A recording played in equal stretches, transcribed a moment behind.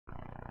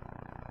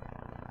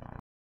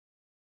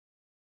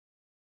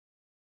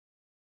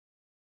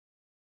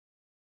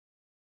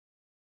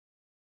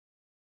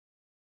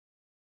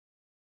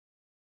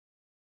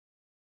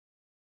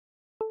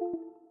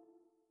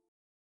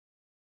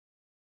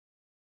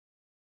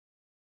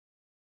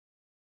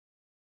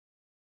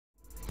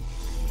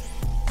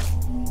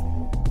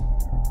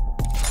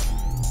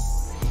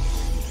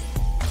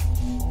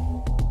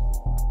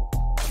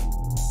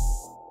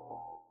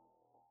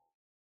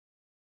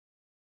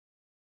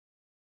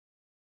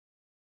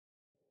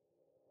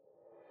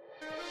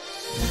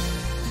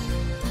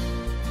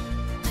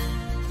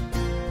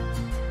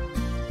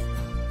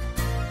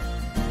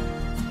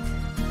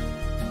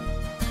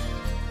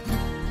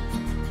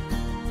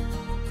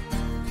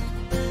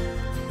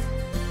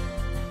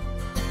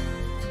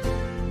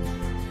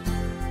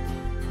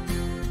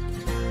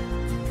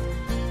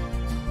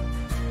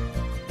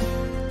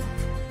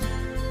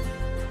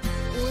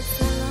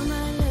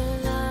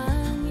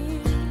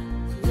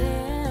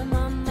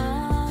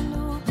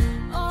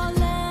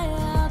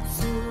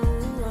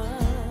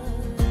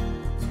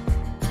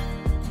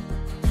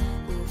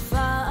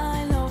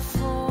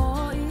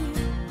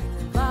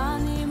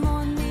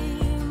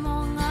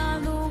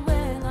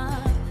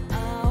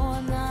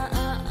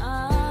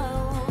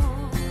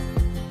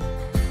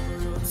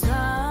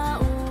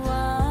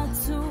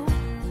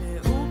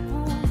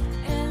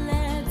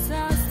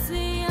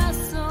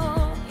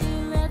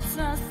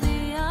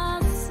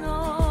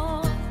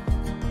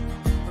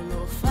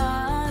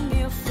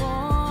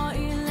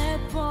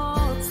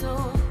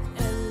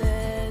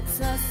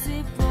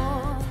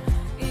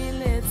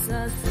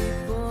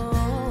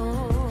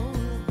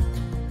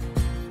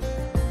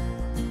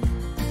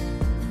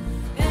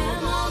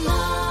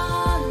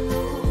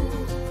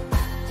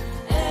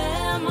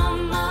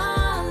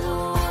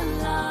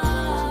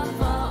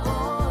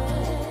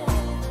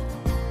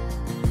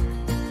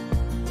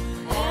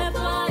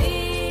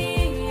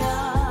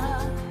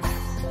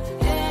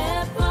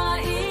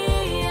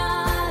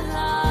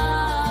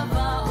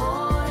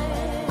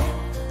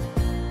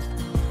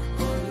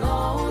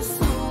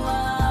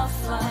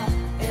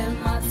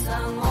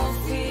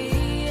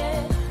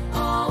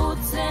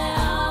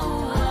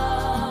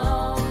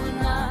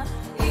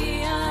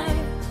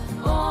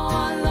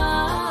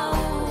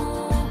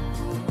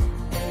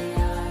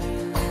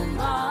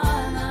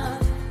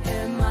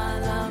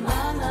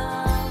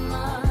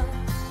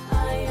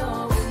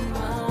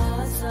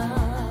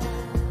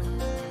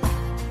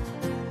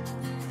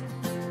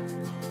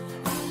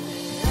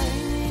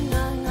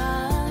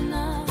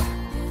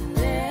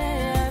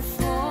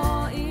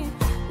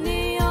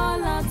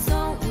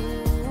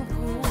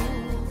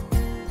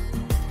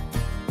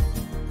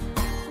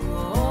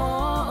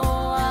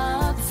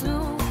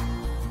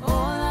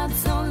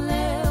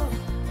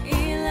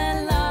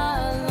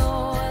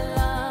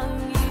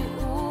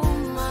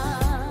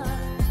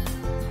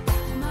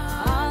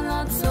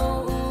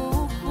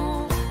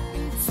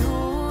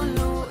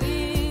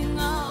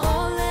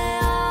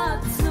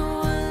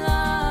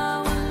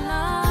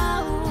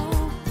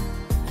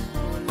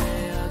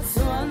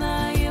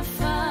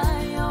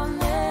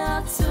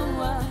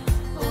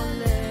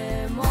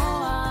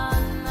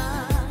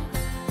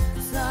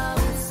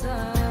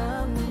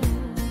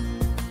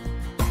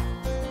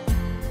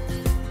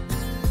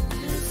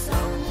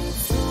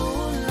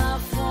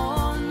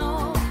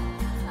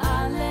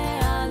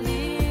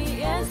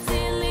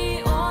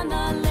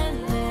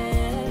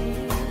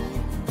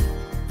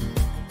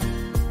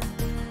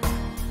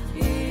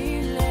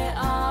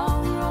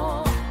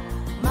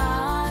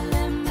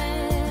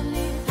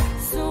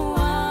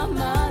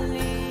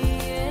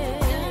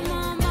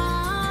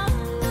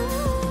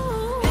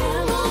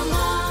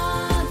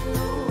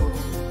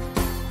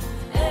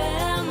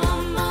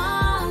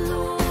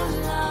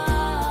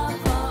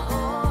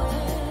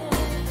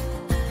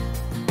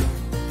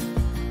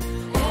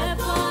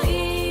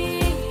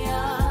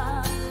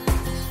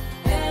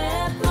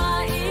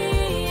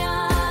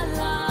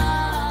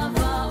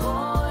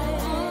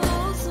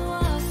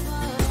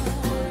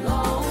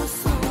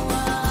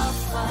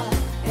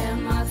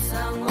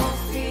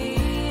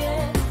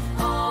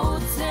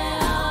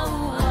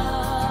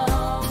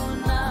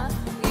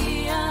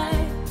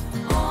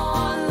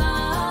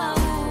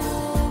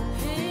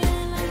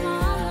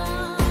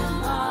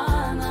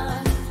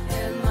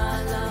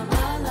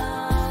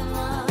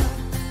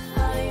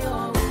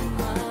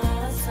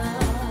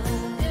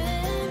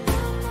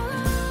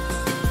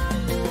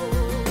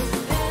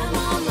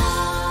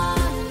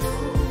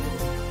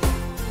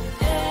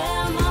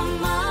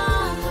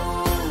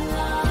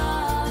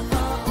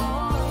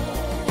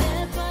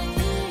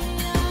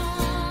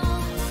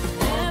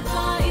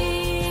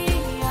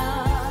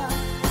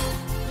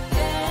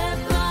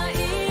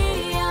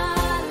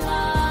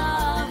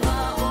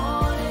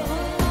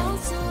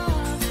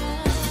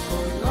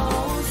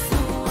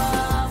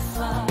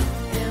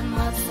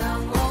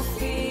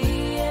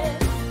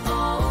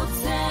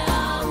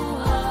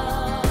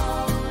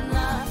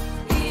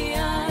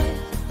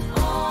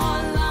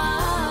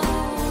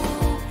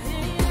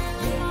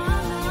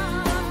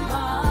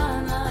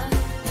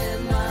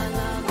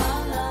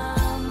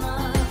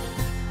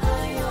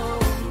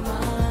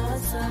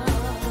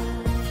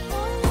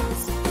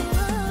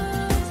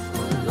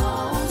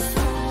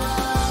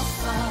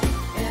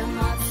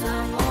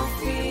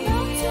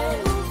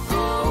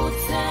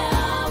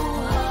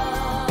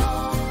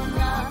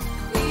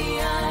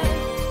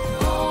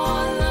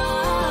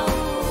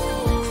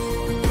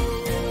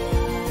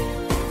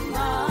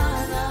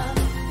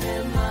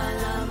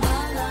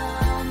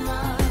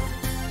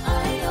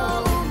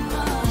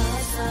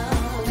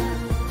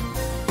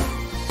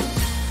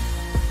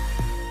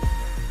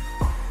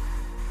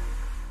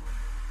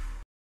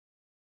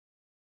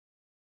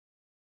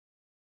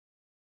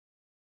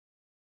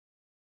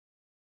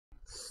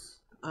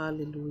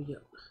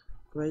Hallelujah.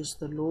 Praise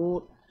the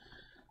Lord.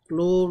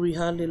 Glory,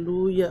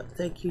 hallelujah.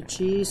 Thank you,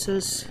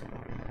 Jesus.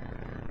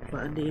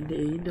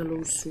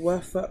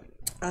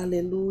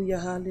 Hallelujah,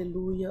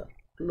 hallelujah.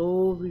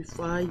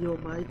 Glorify your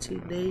mighty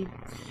name.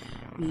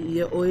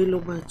 Ia oilo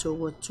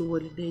mātou atua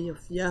li nei a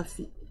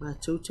fiafi.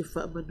 Mātou te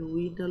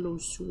whaamanuina lo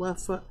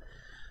suafa.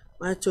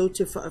 Mātou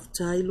te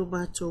whaaftailo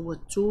mātou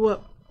atua.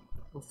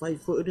 O whai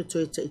fōina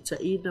toi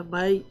taitaina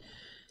mai.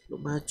 Lo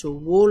mātou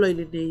wola i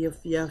li nei a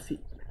fiafi.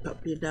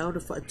 Papi nao na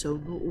whaatau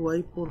nuu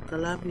ai por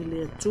kalami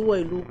le atua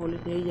i lungo li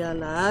nei a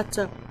la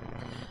ata.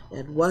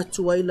 E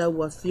watu ai la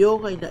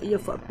wafionga ina ia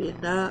whape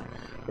na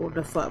o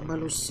na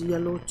whaamalosia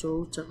lo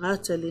tō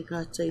tangata le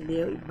ngata i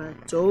leo i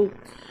mātou.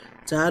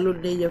 Talo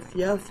nei a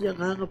fiafia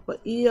nganga pa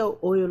ia o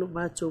oilo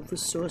mātou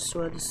Fiso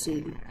soani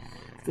sili.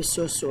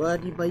 Fiso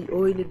soani mai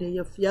oile nei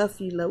a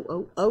fiafi lau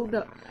au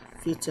auna.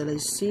 Fita lai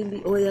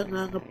sili oia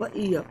nganga pa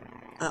ia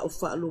a o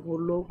whaalongo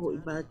longo i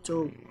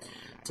mātou.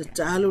 Ta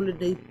talo le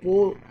nei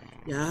po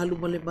ya halu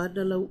male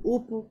mana lau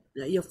upu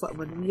na ia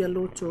whaamanuia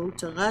lo tō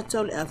tangata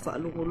o le a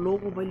whaalongo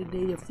longo mai le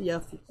nei a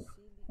fiafi.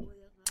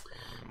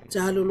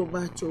 Talo lo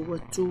mātou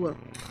watua.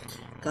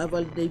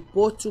 Kawa le nei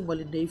potu ma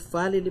le nei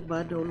whale le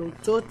mana o lo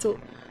toto.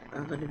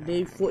 Anga le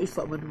nei fo i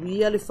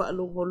whaamanuia le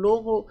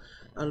whaalongolongo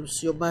alu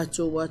sio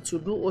mātou watu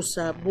nu o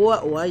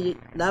Samoa o ai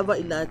lava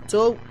i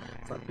lātou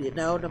whapia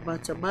nao na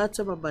mata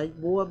ma mai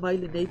moa mai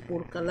le nei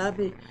por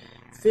kalame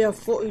whea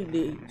fo i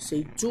le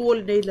sei tua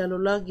le nei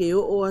lalolange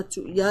o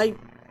atu iai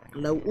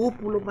lau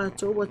upu lo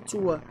mātou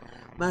watua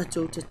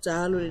mātou te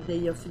talo le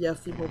nei a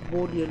fiafi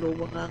mamoni e lo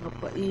wanganga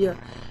pa ia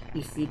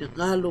i whina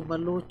ngalo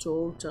maloto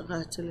o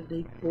tangata le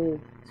nei po.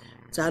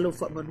 Talo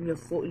whaamanuia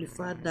fo i le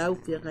whanau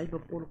whia ngai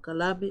maporo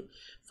kalame,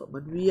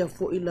 whaamanuia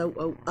fo i lau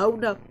au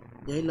auna,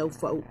 nei lau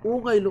whau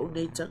unga i lo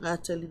nei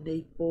tangata li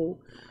nei po,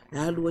 e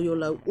halua i o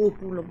lau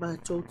upu la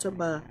mātou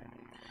tama.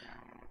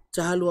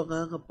 Talo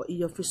anganga pa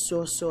ia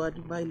Fiso soani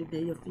mai li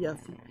nei a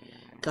fiafi,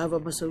 kawa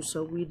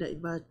masausawina i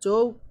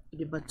mātou, i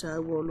le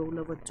matau o lo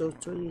lava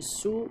toto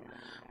Yesu,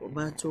 o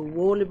mātou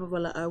wole ma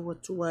Valaauina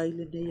tuai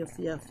li nei a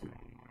fiafi.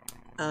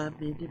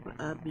 Amen,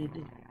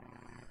 amen.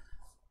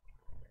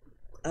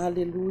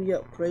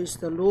 Hallelujah. Praise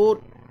the Lord.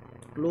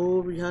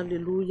 Glory.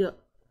 Hallelujah.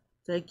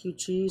 Thank you,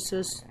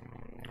 Jesus.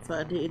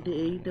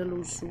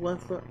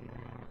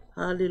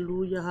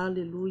 Hallelujah.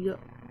 Hallelujah.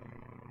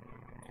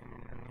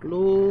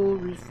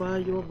 Glorify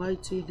your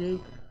mighty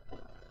name.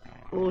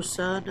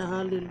 Hosanna.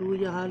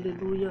 Hallelujah.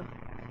 Hallelujah.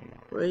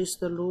 Praise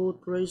the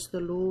Lord. Praise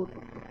the Lord.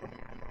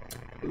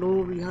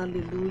 Glory.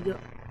 Hallelujah.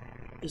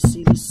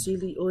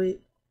 Isili oe.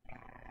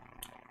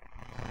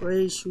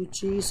 Praise you,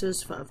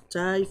 Jesus.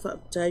 Whaaftai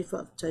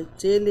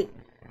tele.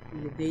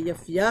 Ile neia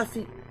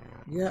fiafi.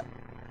 Ya.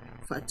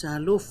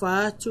 Whaatalo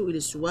whaatu.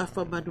 Ile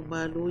suafa manu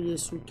malo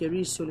Yesu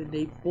Keriso le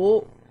nei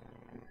po.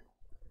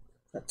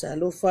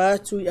 Whaatalo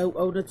whaatu i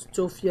au na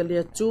tutofia le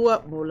atua.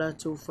 Mo la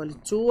tau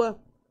whalitua.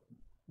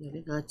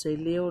 Ile ngata i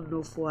leo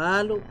no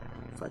foalo.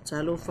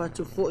 Whaatalo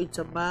whaatu fo i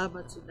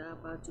tamama tina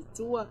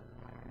matutua.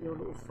 Ile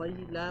no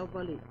ufai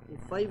lawa le.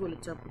 Ufai wale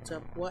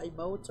tapua i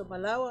maota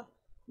malawa.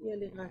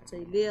 Ile ngata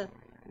i lea.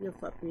 Ia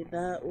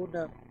whapena o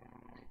na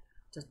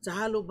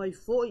tatalo mai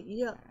foi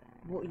ia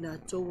mo ina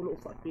tau lo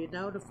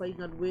whapena o na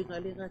whainga nuenga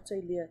le ngata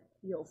i lea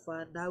ia o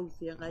whanau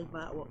whia ngai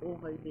maa o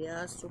ngai le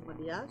aso ma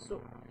le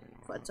aso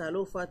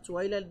whatalo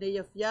whatuaila le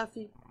neia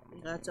fiafi i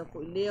ngata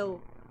po i lea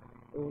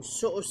o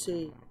soo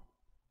se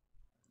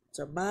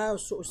tama o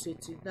soo se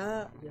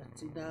tina ia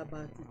tina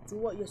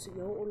matutua ia se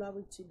ia o lawa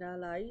i tina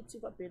la iti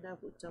whapena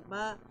po i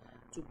tama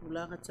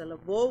tupulanga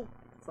talamou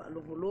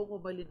whaalongolongo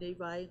mai le nei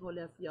vaenga o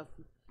le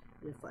fiafi.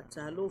 Le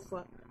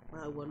whaatalofa,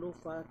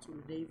 maualofa atu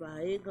le nei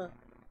vaenga,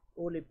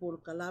 o le polo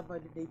kalama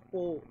le nei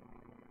po.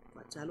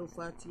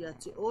 Whaatalofa atu ia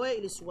te oe,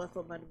 i le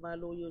suafa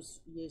manumalo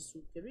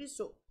Yesu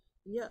Keriso.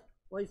 Ia,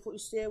 wai fo i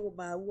sewa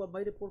maua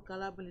mai le polo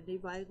kalama le nei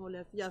vaenga o le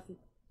afiafi.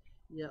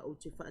 Ia, o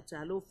te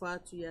whaatalofa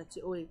atu ia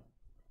te oe,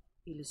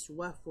 i le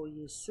suafa o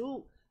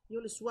Yesu. Ia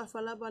le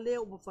suafa lama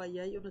leo, mawhai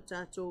ai o na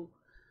tātou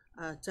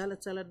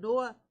tala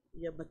noa.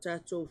 Ia ma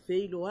tātou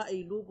feilo a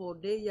i lunga o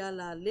nei a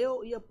la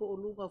leo, ia po o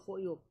lunga fo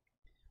i o.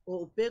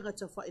 O upenga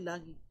ta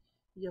whailangi,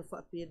 ia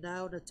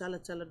whapena o na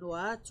tala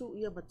noa atu,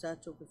 ia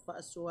matatou ke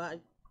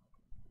whaasoai.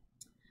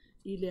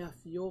 I le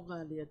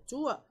afionga le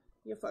atua,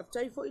 ia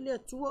whaptai fo i le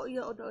atua,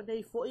 ia ona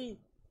nei fo i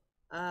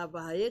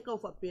vahaenga o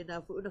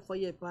whapena fo i na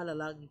whaia i pala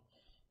langi.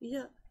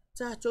 Ia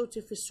tātou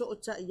te Fiso o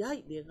ta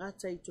iai, le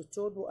ngata i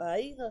totono a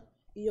inga,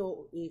 ia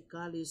o e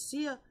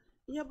kalesia,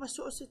 ia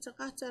maso o se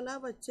tangata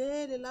lava,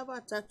 tele lava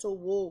tātou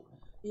wo,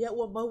 ia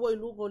ua maua i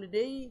lungo le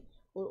nei,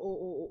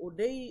 o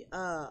nei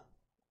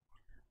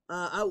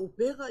a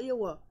upenga ia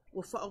wa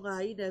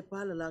whaonga ina e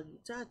pala langi.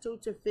 Tātou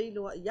te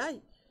wheilo a iai.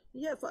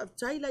 Ia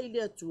whaaftaila i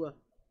lea tua.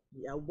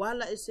 Ia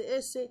wala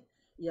ese.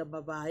 Ia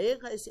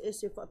mawaenga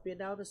ese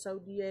whapenao na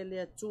saudia e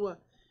lea tua.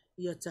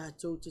 Ia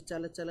tātou te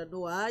tala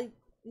noa ai.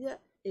 Ia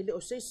ele o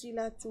seisi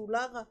la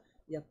tūlanga.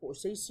 Ia po o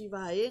seisi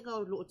waenga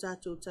o loo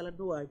tātou tala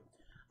noa ai.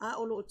 A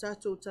o loo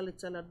tātou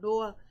tala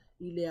noa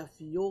i lea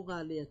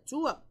fionga lea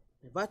tua.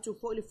 e vatu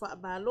fo le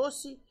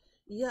faamalosi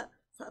ia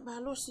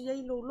faamalosi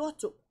ai lo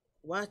loto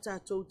wa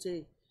tatou te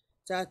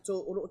tatou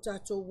o loo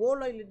tatou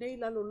ola i lenei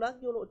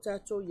lalolagi o loo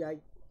tatou iai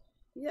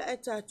ia e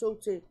tatou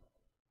te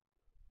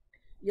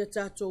ia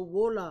tatou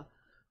ola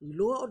i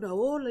loa ona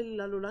ola i le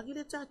lalolagi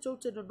le tatou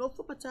te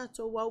nonofo ma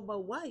tatou au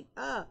mauai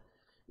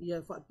ia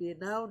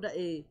faapena ona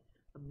e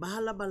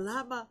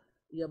malamalama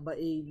ia ma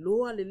e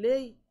iloa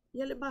lelei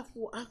ia le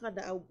mafuaaga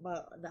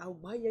na au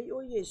mai ai o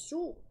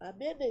Iesu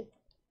amene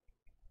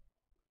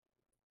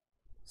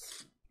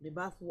le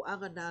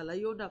mafuaaga na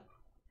alai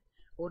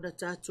ona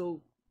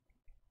tatou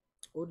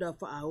ona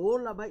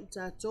faaola mai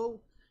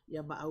tatou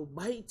ia ma au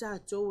mai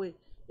tatou e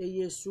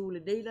Iesu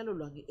lenei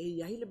lalolagi e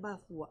iai le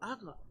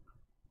mafuaaga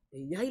e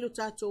iai lo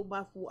tatou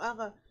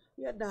mafuaaga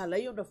ia na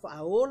alai ona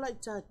faaola i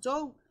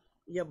tatou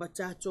ia ma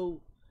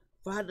tatou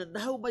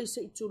fananau mai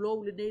se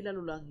itulou lenei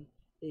lalolagi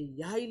e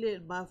iai le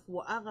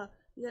mafuaaga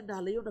ia na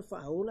alai ona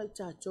faaola i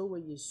tatou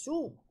e Iesu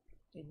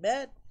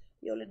amen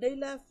ia o lenei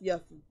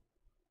lafiafi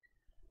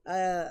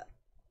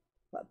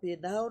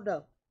faapena ona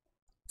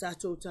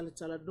tatou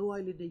talatalanoa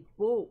i lenei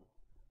pō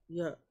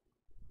ia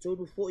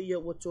tonu foʻi ia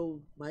ua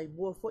tou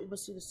maimua foʻi ma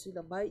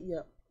silasila mai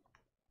ia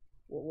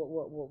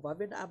ua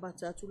vavena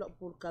amata atu lau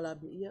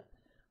polokalame ia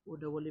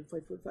ona ua le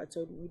fai foʻi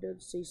faataunuuina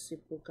seise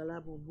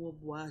polokalame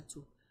muamua atu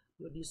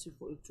ua nisi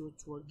foʻi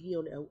tuatuagia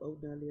o le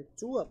auauna a le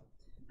atua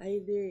ai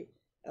le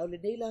au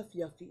lenei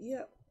lafiafi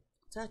ia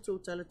tatou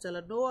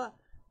talatalanoa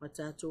ma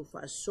tatou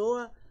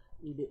faasoa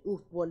i le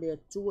upu a le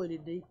atua i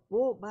lenei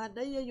pō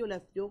manai ai o le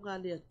afioga a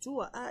le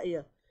atua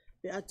ia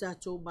pe a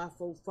tatou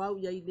mafaufau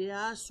iai le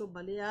aso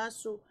ma le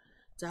aso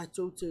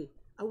tatou te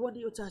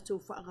auani o tatou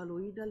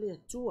faagaloina le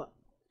atua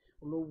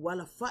o lou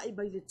alafaʻi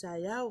mai le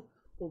taeao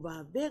o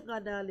vavega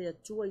na le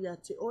atua iā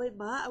te oe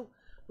maau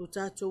lo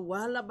tatou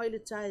ala mai le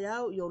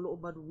taeao ia o loo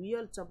manuia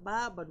le tamā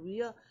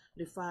manuia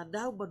le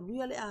fanau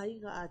manuia le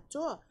aiga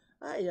atoa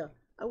ia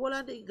aua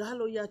lana i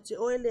galo iā te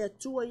oe le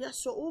atua i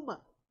aso uma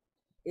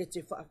e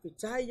te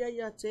faafetai ai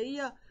iā te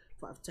ia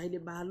faafetai le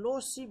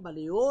malosi ma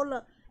le ola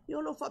ia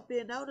o loo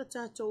faapena ona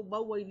tatou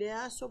maua i le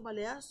aso ma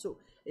le aso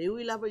e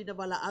ui lava ina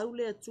valaau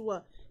le atua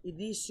i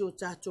nisi o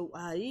tatou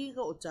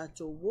aiga o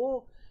tatou ō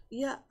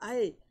ia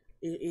ae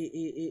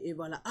e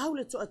valaau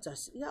le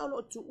toʻatasi ia o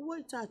loo tuua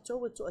i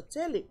tatou e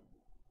toʻatele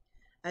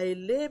ae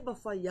lē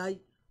mafai ai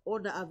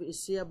ona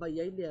aveesea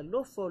mai ai le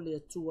alofa o le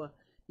atua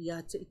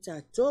iā te i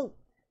tatou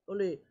o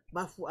le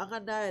mafuaaga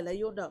na e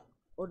lai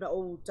ona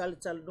ou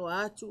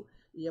talatalanoa atu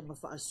ia ma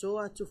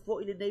faasoa atu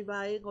foʻi lenei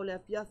vaega o le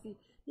afiafi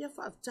ia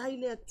faafetai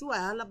le atua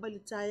e ala mai le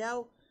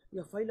taeao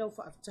ia fai lau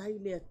faafetai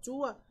le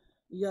atua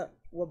ia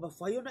ua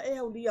mafai ona e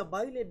aulia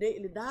mai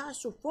lenā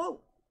aso fou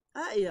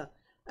ia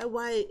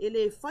auā e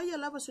lē faia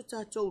lava so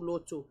tatou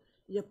loto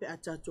ia pe a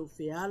tatou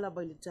feala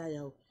mai le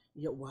taeao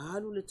ia ua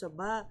alu le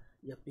tamā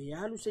ia pe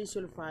alu seisi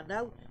o le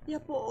fanau ia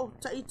po o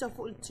taʻita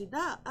foʻi le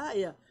tinā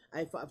ia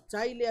ae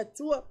faafetai le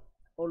atua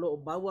o loo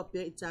maua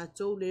pea i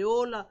tatou le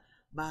ola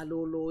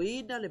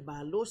malōlōina le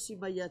malosi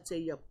mai iā te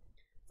ia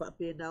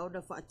faapena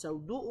ona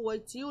faataunuu ai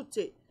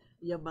tiute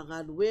ia ma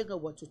galuega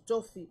ua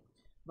totofi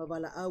ma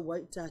valaau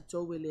ai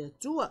tatou e le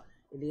atua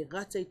e lē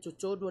gata i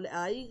totonu o le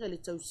aiga i le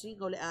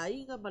tausiga o le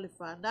aiga ma le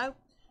fanau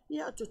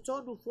ia o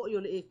totonu foʻi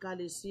o le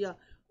ekalesia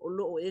o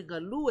loo e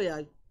galue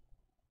ai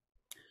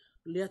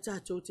lea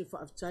tatou te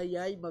faafetai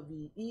ai ma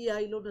viia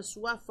ai lona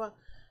suafa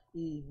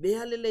i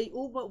mea lelei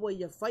uma ua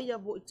ia faia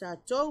mo i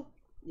tatou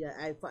ia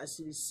ae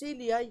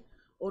faasilisili ai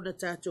ona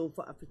tatou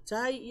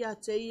faafetai iā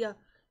te ia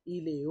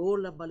i le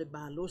ola ma le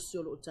malosi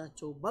o loo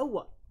tatou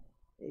maua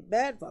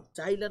amen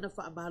faafetai lana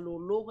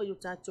faamalōloga i o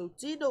tatou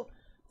tino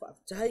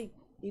faafetai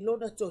i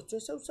lona toto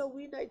e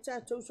sausauina i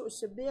tatou so o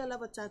se mea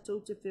lava tatou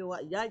te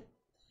feoaʻi ai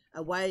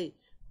auae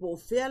po o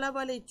fea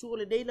lava le itu o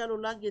lenei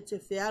lalolagi e te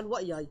fealu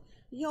aʻi ai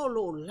ia o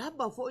loo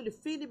lama foʻi le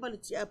fili ma le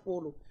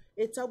tiapolo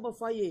e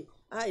taumafai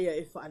ia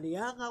e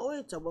faaleaga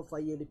oe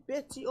taumafai e le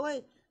peti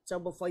oe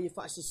taumafai e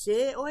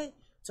faasesē oe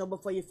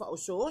taumafai e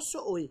faosooso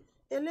oe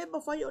e lē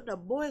mafai ona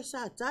moe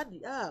satani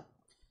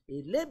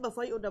e lē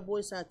mafai ona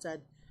moe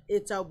satani e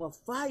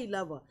taumafai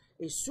lava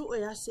e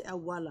suʻe ase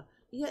auala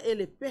ia e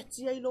le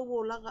peti ai lou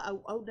olaga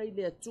auauna i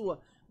le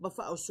atua ma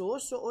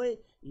faosooso oe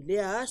i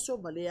lea aso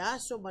ma le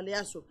aso ma le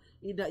aso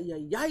ina ia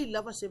iai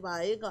lava se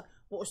vaega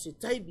po o se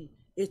taimi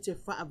e te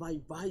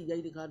faavaivai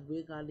ai le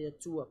galuega a le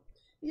atua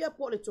ia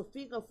po o le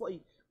tofiga foʻi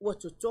ua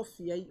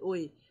totofi ai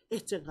oe e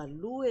te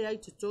galue ai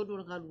totonu o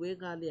le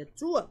galuega a le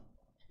atua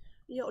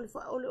ia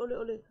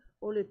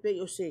o le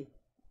pei o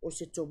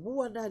se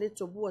tomua na le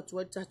tomua atu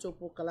ai tatou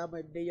pokalama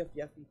i lenei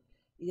afiafi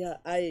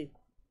ia ae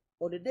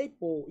o lenei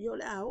po ia o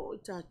le a oo i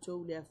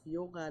tatou le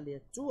afioga a le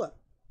atua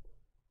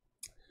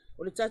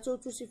o le tatou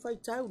tusi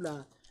faitau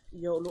la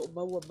ia o loo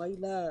maua mai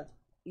la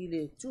i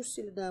le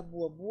tusi lenā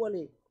muamua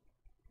le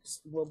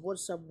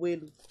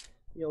Samuelu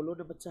ia o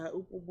lona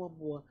mataupu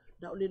muamua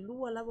na o le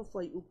lua lava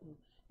fai upu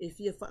e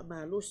fia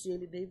faamalosi e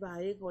lenei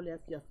vaega o le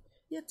afiafi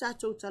ia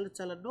tatou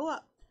talatalanoa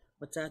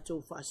ma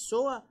tatou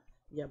faasoa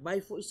ia mai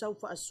foʻi sau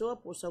faasoa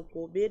po sau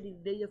komeni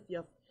lenei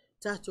afiafi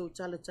tatou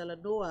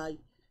talatalanoa ai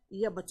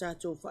ia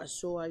matatou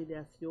faasoa i le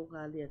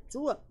afioga a le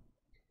atua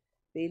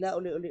peila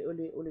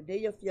ole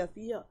nei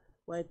afiafia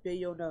wae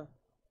pei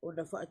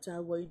ona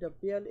faatauaina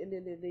pea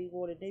lelelei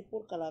go lenei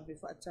polokalame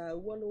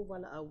faataua lou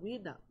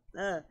valaauina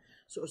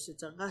so o se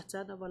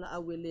tagata ana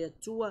valaau e le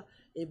atua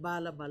e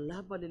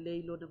malamalama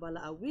lelei lona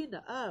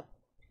valaauina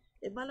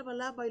e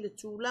malamalama i le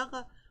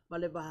tulaga ma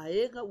le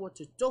vaega ua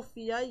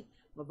totofi ai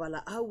ma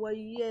valaau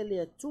ai ia e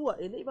le atua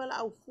e leʻi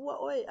valaau fua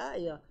oe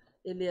ia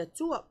e le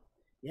atua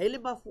iai le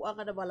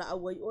mafuaga na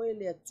valaau ai oe e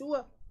le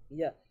atua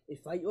ia e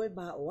fai oe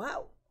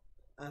maʻoaʻo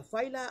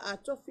fai la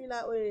atofi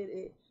la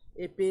oe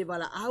e pe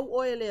valaau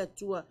oe le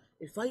atua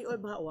e fai oe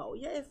maʻoaʻo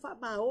ia e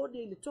faamaoni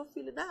ai le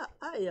tofi lenā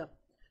ia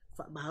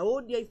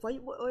faamaoni ai fai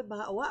oe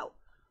maʻoaʻo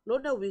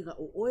lona uiga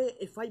o oe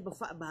e fai ma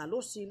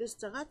faamalosi i lesi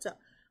tagata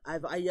ae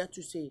vaai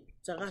atu se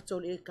tagata o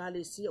le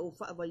ekalesia o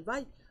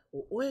faavaivai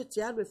o oe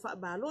te alu e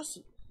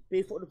faamalosi pe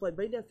foʻi na fai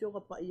mai le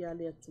afioga paia a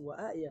le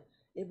atua ia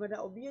e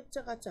manaʻomia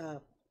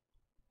tagata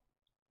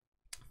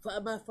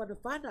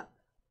faamafanafana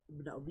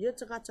manaʻomia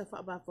tagata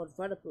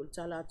faamafanafana pe o le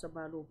talata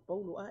malo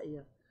paulo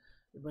ia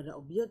e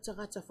manaʻomia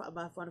tagata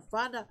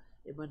faamafanafana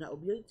e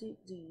manaʻomia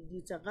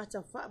i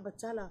tagata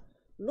faamatala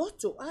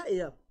loto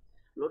ia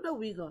lona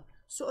uiga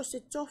so o se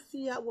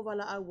tofi a ua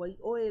valaau ai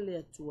oe le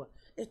atua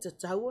e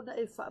tatau ona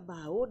e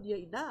faamaoni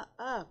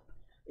ainā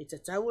e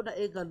tatau ona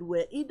e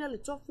galueina le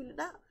tofi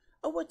lenā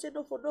aua te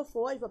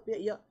nofonofo ai faapea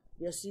ia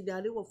mea sili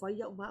a leu ua fai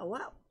aʻu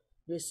maʻoaʻo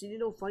mea sili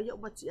leu fai aʻu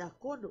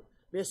matiakono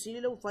mea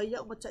sili leu fai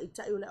aʻu ma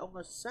taʻitaʻi o le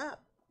aʻoga sasā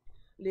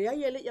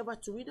leai e leʻi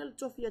avatuina le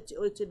tofi a te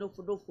oe te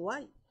nofonofo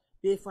ai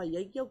pe fai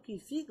ai ki au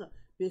kifiga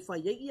pe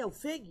fai ai ki au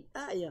fegi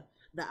ia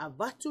na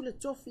avatu le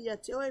tofi a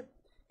te oe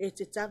e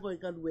te tago e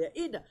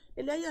galueaina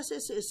e leai a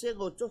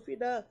seesega o tofi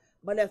na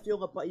ma le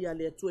afioga paia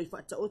le atua i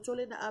faataoto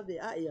lena ave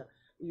ia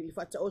i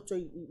faataoto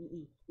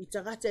i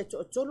tagata e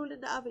toʻatolu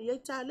lena ave iai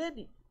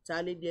taleni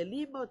e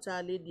 5 o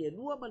taleni e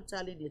 2 ma le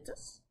taleni e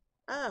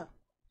 9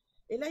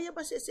 e leai a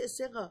ma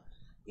seesega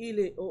i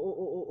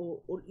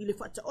le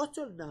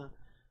faataoto lenā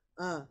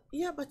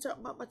ia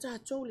ma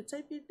tatou le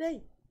taimi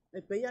nei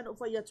e peia ana o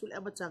fai atu le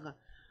amataga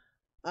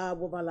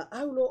ua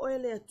valaau lo oe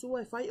le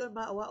atua e fai oe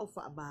maʻoaʻo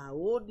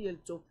faamaoni e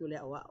le tofi o le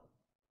aʻoaʻo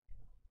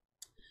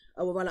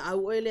ua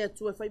valaau oe le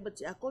atua e fai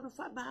matiakono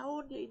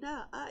faamaoni ainā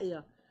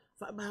ia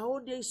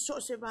faamaoni ai so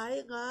se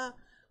vaega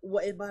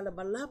ua e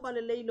malamalama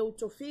lelei lou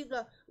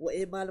tofiga ua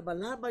e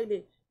malamalama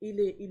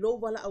i lou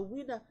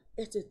valaauina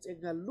e te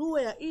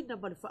galue aina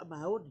ma le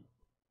faamaoni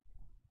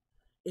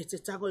e te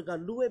tago e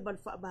galue ma le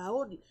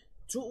faamaoni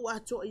tuu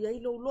atoʻi ai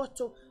lou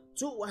loto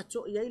tuu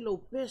atoʻi ai lou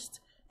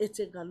pest e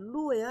te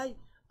galue ai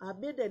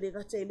amena e le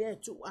gata e lea e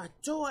tuu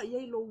atoa i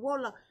ai lou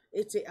ola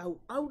e te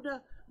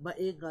auauna ma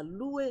e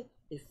galue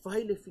e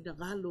fai le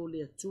finagalo o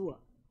le atua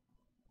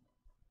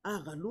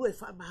galue e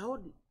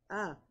faamaoni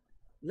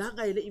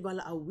laga e leʻi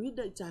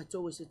valaauina i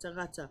tatou e se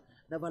tagata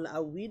na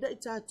valaauina i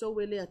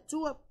tatou e le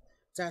atua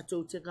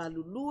tatou te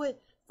galulue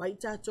fai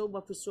tatou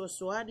ma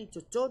fesoasoani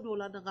totonu o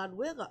lana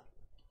galuega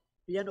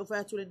pia no fai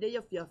atu lenei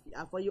afiafi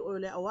a fai o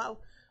le aʻoaʻo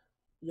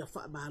ia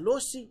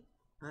faamalosi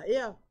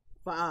ea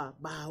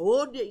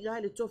faamaoni ai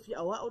gae le tofi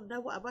aʻoaʻo na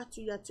ua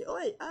avatu iā te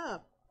oe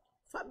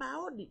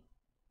faamaoni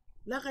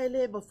laga e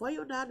lē mafai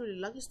ona anu le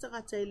lagi se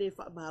tagata e lē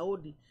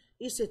faamaoni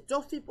i se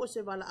tofi po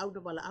se valaau na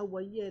valaau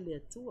ai ia e le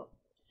atua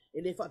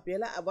e lē faapea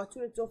la avatu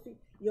le tofi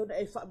ia ona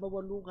e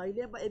faamaualuga ai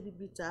lea ma e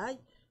mimita ai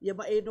ia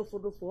ma e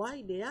nofonofo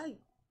ai leai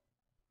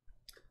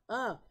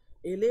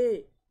e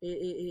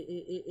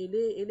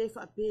lē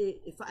faapē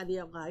e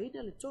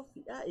faaleaogāina le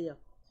tofi ia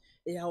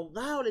e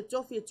aogā o le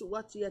tofi e tuu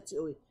atu iā te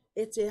oe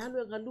e te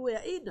alu e galue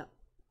aina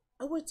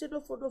aua e te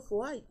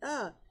nofonofo ai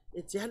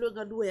e te alu e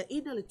galue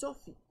aina le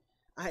tofi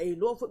e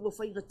loa foʻi ua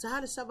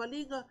faigatā le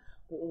savaliga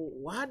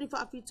o ani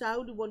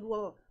faafitauli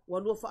ua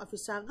lua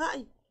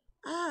faafesagaʻi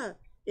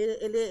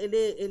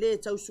e lē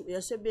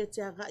tausuʻea se mea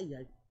te agaʻi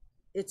ai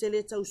e te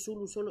lē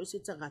tausulu solo i se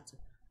tagata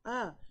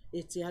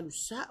e te alu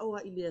saʻo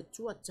ai le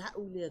atua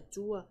taʻu i le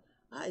atua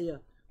ia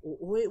o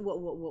oe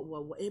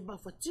ua e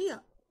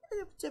mafatia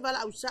te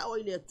valaau saʻo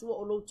ai le atua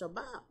o lou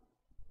tamā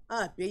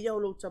peia o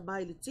lou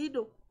tamā i le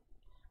tino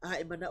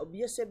e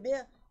manaʻomia se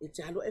mea e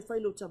te alo e fai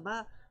lou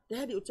tamā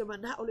dani o te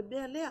manaʻo o le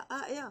mea lea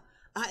ea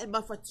e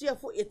mafatia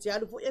foʻi e te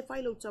alu foʻi e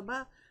fai lou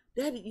tamā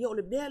dani ia o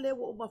le mea lea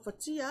ua o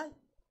mafatia ai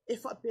e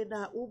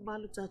faapena uma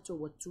le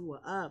tatou atua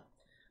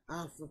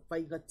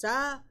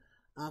faigatā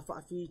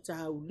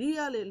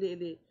faafitaulia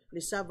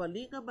le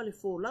savaliga ma le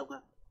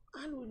folauga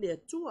alu i le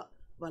atua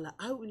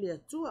valaau i le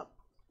atua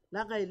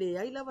laga e lē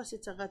ai lava se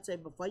tagata e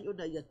mafai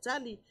ona ia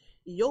tali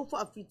i ou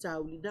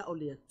faafitaulina o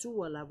le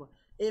atua lava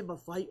e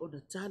mafai ona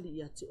tali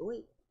iā te oe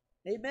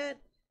amen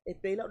e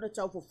peila ona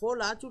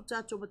taufofola atu le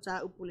tatou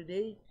mataupu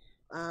lenei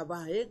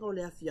vaega o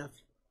le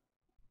afiafi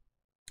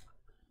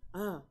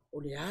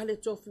o le a le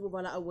tofi ua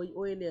valaau ai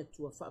oe le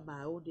atua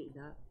faamaoni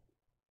inā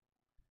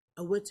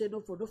aua te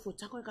nofonofo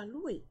tago e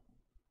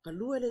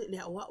galue le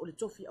aʻoaʻo le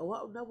tofi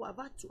aʻoaʻo na ua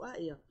avatu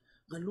ia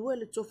galue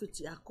le tofi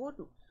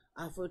tiakono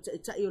fai o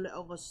taʻitaʻi o le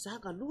aʻoga sasā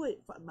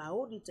galue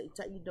faamaoni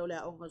taʻitaʻina o le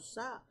aʻoga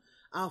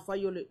sasā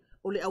fai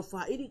o le au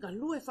whairi ka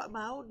lue wha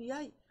mao ni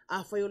ai.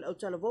 A whai o le au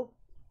talavou.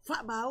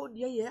 Wha mao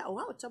ni ai o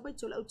hao tamai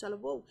te o le au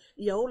talavou.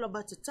 Ia ola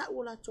matata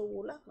o la tau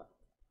o laka.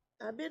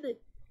 Amene.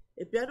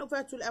 E piano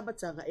wha tu le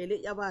amatanga. E le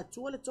ia wa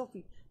atua le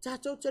tofi.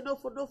 Tātou te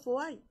nofo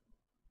ai.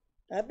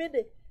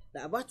 Amene.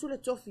 Na amatu le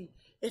tofi.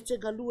 E te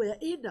ngalue a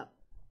ina.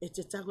 E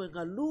te tango e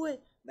ngalue.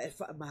 Ma e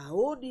wha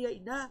mao ni ai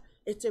na.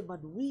 E te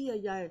manuia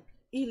ia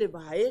i le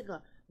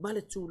vaenga. Ma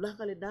le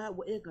tūlanga le nā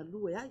wa e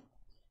ngalue ai.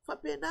 Wha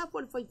pēnā po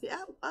le whaife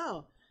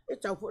au. E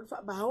tau fo le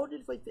wha mahoni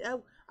le whaife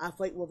au. A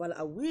whai ua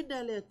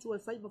Valaauina le atua e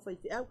whai ma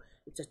whaife au.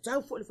 E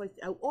tau fo le whaife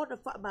au. O na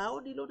wha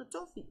mahoni lo na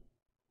tofi.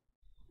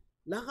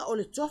 Langa o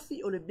le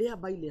tofi o le mea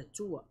mai le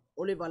atua.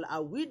 O le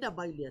Valaauina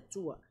mai le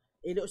atua.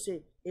 E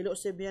leo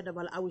se mea na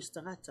Valaau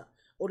istangata.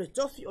 O le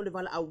tofi o le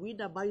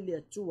Valaauina mai le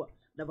atua.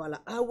 Na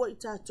Valaaua i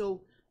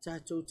tātou.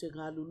 Tātou te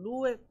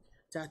ngalulue.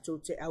 Tātou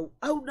te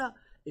au-auna.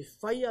 E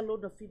whaia lo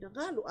na fina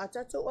ngalo. A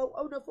tātou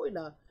au-auna fo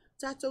ila.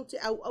 Tātou te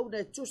au-auna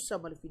e tusa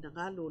ma le fina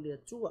ngalo le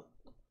atua.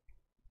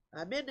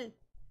 Amene.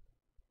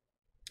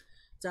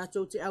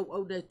 Tātou te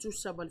au-auna e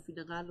tusa ma le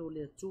fina ngalo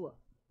le atua.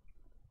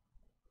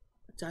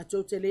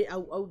 Tātou te le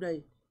au-auna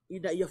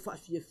ina ia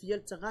whaafia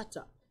le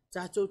tangata.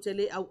 Tātou te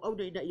le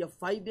au-auna ina ia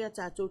whai mea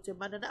tātou te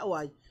mana na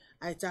awai.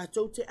 Ai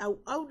tātou te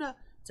au-auna,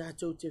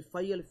 tātou te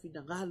whaia le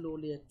fina ngalo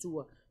le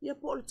atua. Ia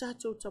po le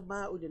tātou ta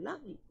maa o le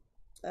langi.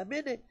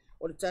 Amene.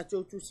 O le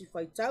tātou tu si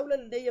whai taula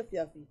le neia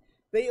fiafi.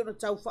 Pei o na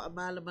tau wha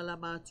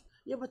malama atu.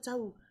 Ia ma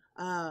tau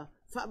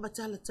wha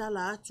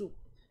matala atu.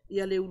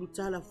 Ia le ulu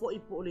tala fo i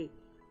po le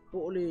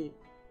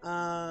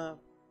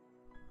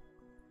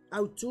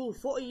au tu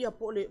fo ia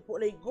po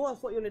le ingoa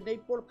fo i o le nei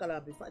polo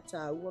kalame. Wha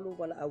tāua Lou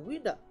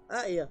Valaauina.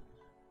 A ia.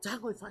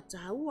 Tango i wha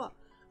tāua.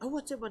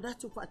 Aua te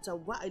manatu wha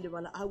tāua i le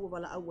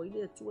Valaauina i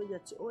le atua i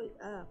ate oi.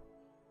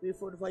 Me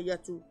fo na whai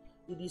atu.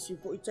 I nisi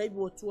fo i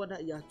taimu atua na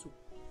i atu.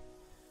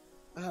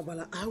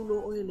 Valaau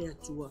lo oe le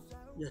atua.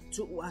 Ia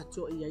tuu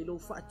atua ia ilo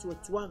whaatua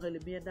tuanga le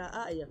mea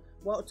na aia.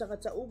 Wa o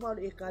tangata uma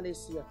le e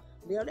kalesia.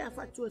 Lea le a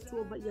whaatua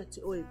tua ma ia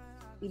te oe.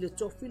 I le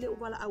tofi le o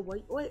Valaau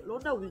ai. Oe lo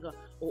na winga.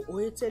 O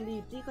oe te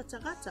li nika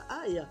tangata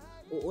aia.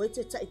 O oe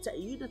te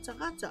taiina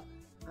tangata.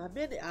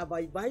 Amene a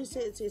vai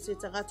se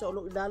tangata o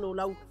lo inalo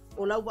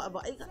o lau wa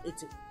avaenga. E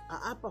te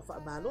a apa wha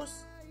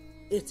malos.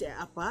 E te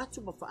a apa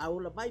atu ma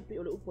whaaola mai pe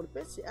o le upo le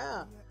pese.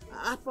 A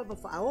apa ma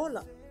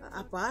whaaola. A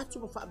apa atu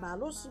ma wha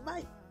malos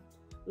mai.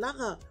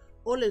 Langa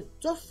o le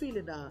tofi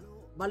le na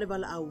ma le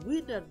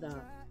Valaauina na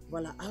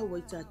Valaau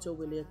ai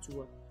tātou e le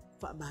atua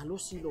wha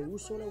mahalosi lo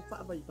uso lau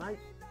wha vai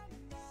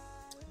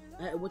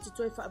e wati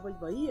toi wha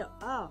vai ia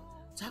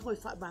tango i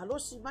wha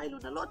mahalosi mai lo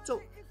na loto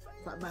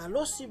wha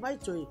mahalosi mai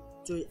toi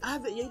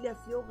ave iei le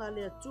afionga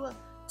le atua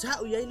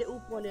tau iei le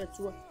upo le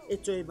atua e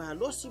toi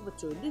mahalosi ma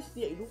toi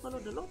lifia i lunga lo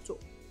na loto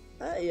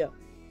ia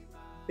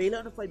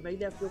pela na whai mai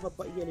le afionga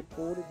pa ia le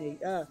pōre nei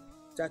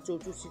tātou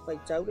tu si whai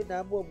tau le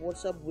nā mua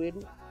sa muenu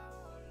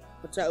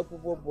Mata upu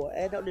bobo.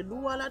 E na le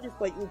lua la ni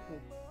whai upu.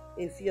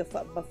 E fia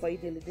wha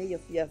mawhaine le nei a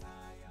fia.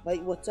 Mai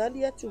ua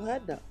tali atu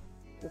hana.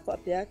 Ua wha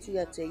pe atu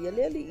ia te ia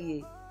leli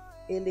ie.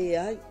 E le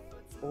ai.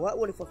 O a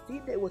ua le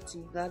whawhine ua ti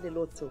ngā le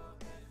loto.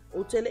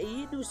 O te le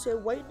inu se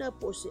waina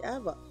po se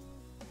ava.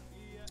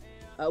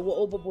 A ua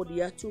oba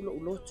boni atu lo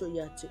loto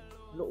ia te.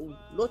 Lo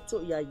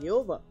loto ia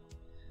Yehova.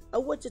 A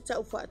ua te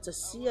tau wha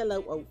atasia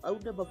lau au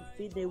na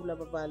mawhine ula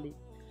mawali.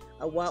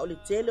 A ua o le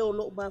tele o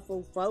lo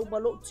mawhau ma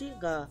lo ti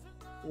ngā.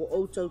 Ua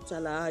outau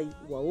tala ai,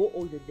 ua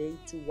o le nei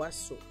tu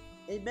waso.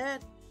 Amen.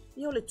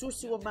 Ia o le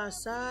tusi wa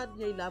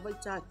masani ai lava i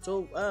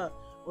tātou.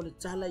 O le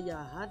tala ia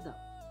hana.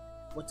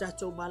 Wa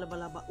tātou malama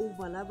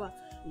lava.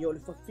 Ia o le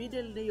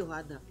whawhine le nei o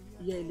hana.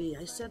 Ia e le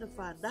aisa na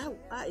whanau.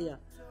 Ia.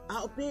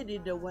 A o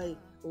penina wai.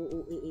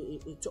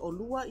 E to o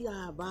lua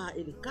ia maa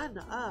e le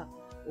kana.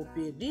 O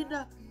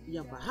penina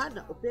ia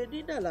mahana. O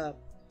penina la.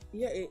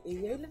 Ia e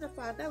le na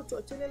whanau. To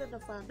o tele le na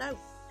whanau.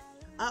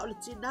 A o le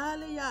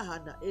tinale ia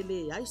hana e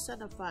le aisa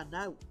na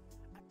whanau.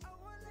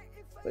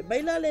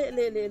 Mai la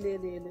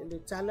le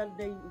tala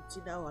nei i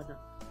tina o hana.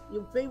 I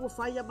umpei wa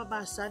whaia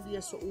mamasani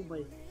a so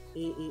umai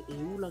e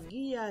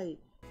ulangia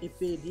e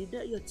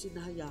penina ia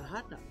tina ia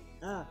hana.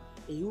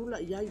 E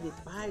ula ia i le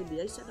pai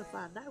le aisa na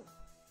whanau.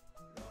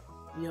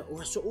 Ia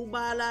o so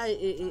umala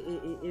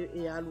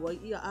e alua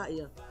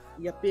ia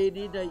ia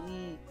penina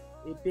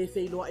i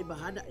pe loa i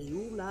mahana e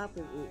ula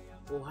po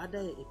o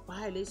hana e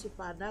pahe le se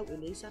whanau e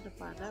le sana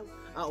whanau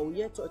a o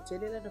ia to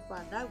tele la na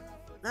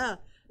whanau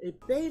e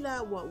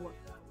peila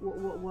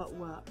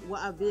wa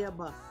avea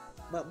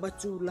ma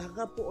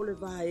tūlanga po o le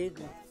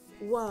vaenga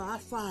wa a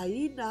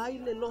whaina ai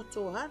le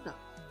loto hana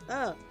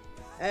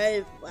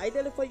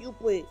aina le whai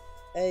upu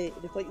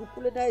le whai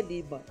upu le nai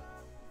lima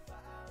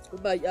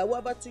mai a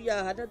wa batu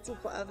ia hana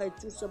tupaanga i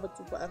tusa ma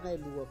tupaanga i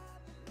lua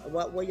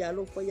wa ia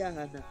lo whai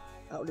hana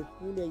a o le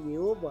pule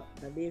Yehova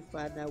na le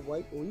whanau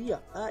wai o ia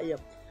ia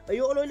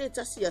ai o le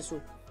tasi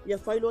aso ia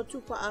whailo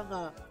tu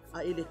whaanga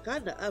a ele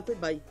kana a whi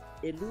mai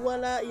e lua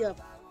la ia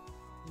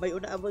mai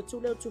ona awatu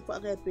leo tu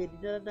whaanga e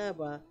penina na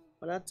ba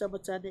malana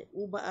tamatane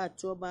uma a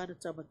toa maana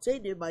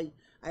tamatene mai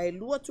a e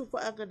lua tu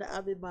whaanga na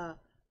ave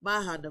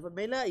mahana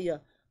mai la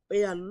ia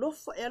e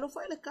alofa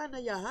ele kana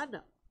ia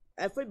hana.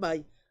 E fai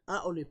mai,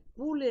 a o le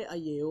pule a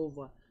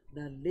Yehova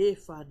na le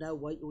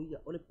whanau ai o ia.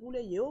 O le pule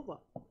a Yehova.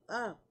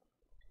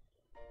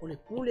 O le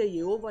pule a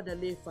Yehova na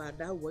le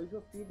whanau ai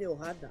no fine o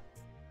hana.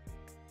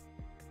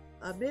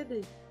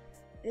 Amene.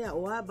 Ea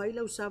o a mai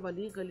lau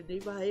savalinga le nei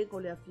vahenga o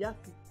le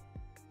afiafi.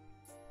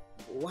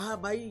 O a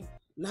mai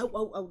lau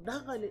au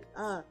nanga le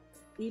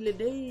i le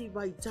nei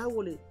vai tau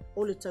o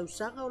le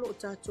tausanga o lo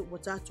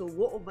tato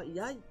wo o mai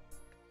ai.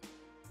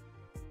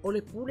 O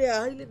le pule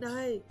ai le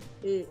nai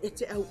e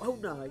te au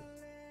nai.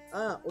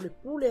 O le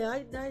pule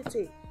ai nai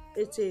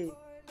e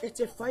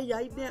te fai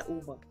ai mea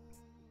uma.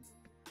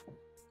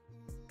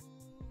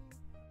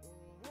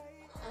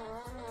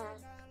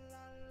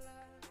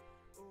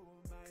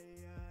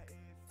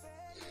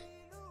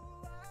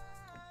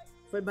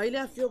 Fai mai le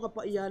afioga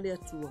pa ia le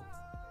atua.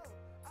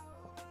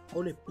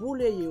 O le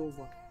pule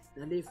Yehova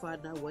na le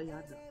whanau ai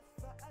ana.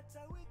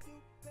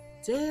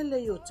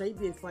 Tele o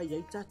taibi e fai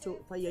ai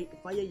tato, fai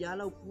ai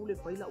ala o pule,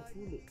 fai la o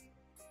pule.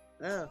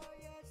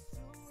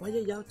 Fai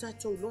ai au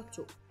tato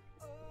loto.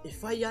 E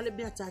fai ale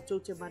mea tato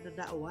te mana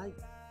na o ai.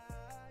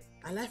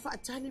 Alai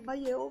whaatali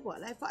mai Yehova,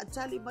 alai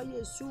whaatali mai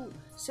Yesu,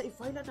 se i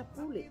fai la na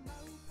pule.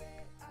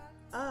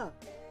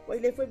 Wai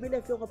le fai mele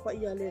afioga pa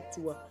ia le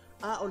atua.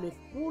 O le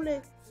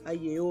pule a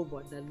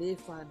Yehova na le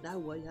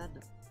whanau ai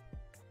ana.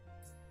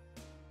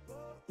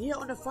 Ia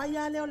ona fai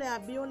ale o le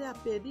ami o le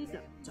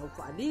apenina. Tau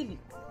whaalili.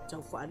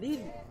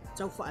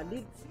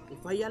 E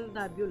fai ale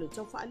na ami o le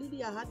tau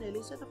whaalili a hana e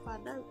le sana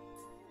whanau.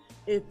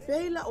 E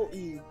peila o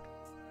i.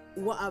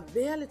 Ua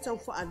avea le tau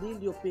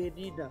whaalili o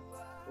penina.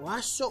 O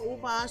aso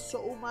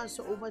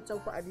uma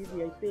tau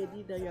whaalili ai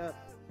penina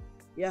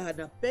ia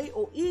hana. Pei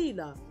o i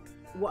la.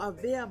 Ua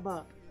avea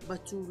ma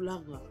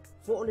tūlanga.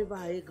 Po o le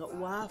vahenga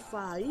ua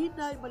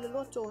whaina ai ma le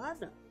loto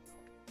hana.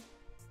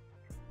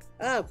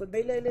 Fai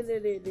mai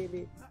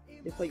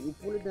le fai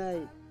upule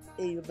nai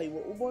e mai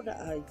wa umona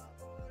ai.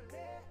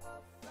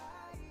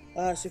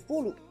 Se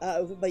fulu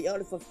mai au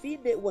le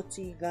fafine ua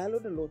tingalo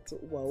na loto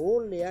ua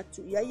ole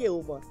atu ia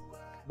Yehova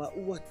ma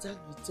ua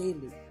tangi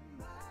tele.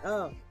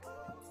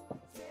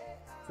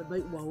 Fai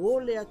mai ua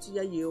ole atu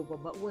ia Yehova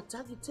ma ua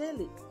tangi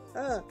tele.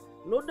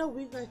 Lona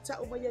winga e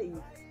tau mai ai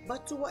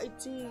matua i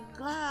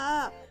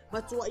tinga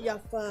matua i a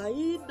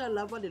whaina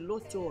lava le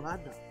loto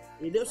hana.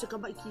 E leo se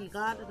kama i ki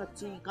ngana na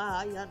tinga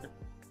ai hana.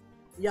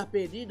 Ia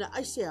penina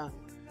ai sea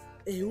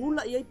e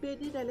ula i ai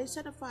penina e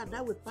leisa na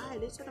whanau e pae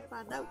leisa na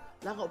whanau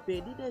langa o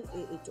penina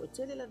e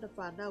tōtele la na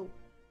whanau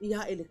i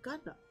ha ele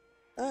kana.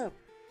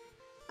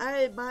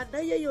 Ai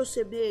manai ai o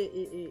se me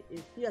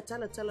e pia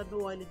tala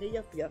no ai le nei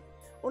a fia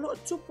o lo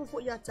tupu fo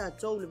i a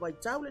tātou le vai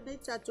tau le nei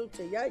tātou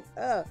te iai.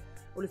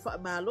 O le wha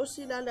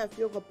malosi la le a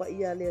fionga pa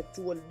ia le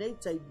atua le nei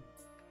taimi.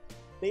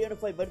 Pei ona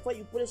fai mani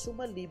fai upule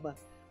suma lima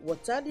ua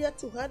tali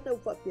atu hana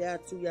ufa pia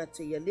atu ia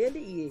te ia lele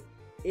ie.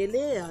 E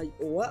le ai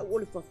o a o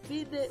le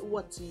fafine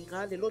ua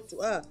tinga le lotu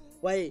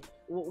wai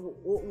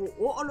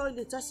o olo i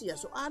le tasi ya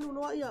so alu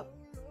loa ia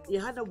i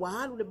hana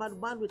wahalu le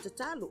malu e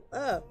tatalo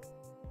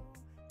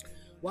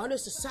wahalu e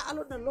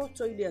sasalo na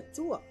loto i le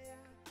atua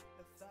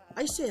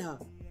ai seha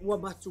ua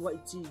matua i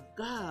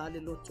tinga le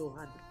loto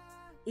hana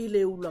i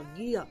le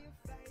ulangia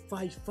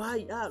fai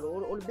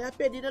o le mea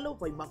penina lo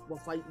fai makua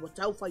fai ua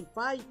tau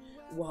fai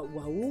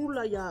ua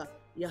ula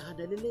ia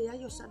hana lele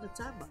ai o sana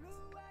tama.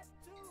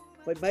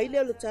 Fai mai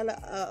leo le tala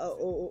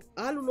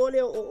alu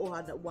lole o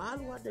hana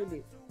walu hana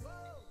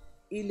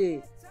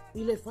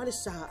ile fale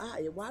saa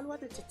e walu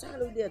hana te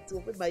talo ile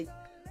atua fai mai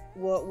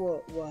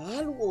wa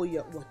alu o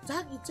ia wa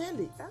tangi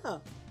tele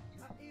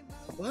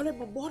wale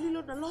mamoli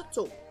lo na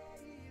loto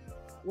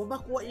wa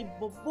makua i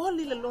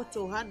mamoli le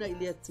loto hana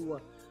ile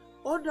atua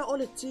ona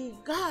ole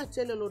tinga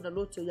tele lo na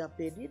loto ya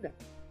penina.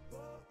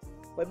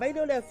 Fai mai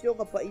leo le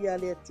afionga pa ia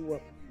le atua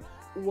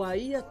wa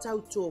ia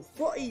tauto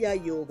fo ia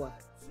Yehova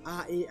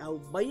e au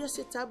mai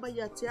se tama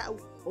ia te au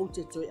o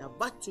te toi a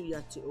batu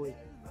ia te oe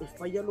e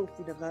fai alo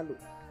finagalo.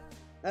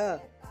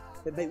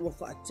 Pe mai ua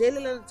whaatele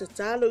lana te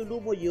talo i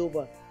lumo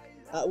Yehova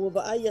ua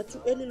vaai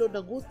atu ele lo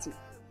na ngutu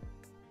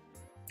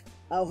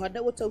au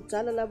hana ua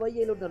tautala lava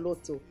ia lo na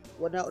loto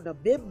wana ona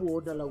memu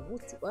o na lau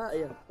ngutu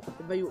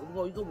pe mai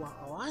ua inga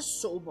wa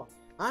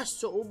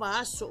aso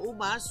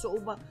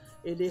uma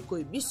e le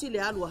koe misi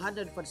le alu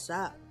hana ni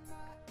whansa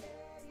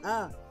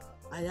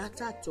ai a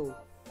tatou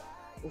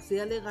o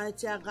fea le ngai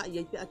te anga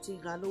i pe ati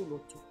ngalo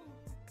loto.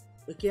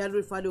 E ke anu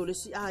le fale o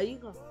lesi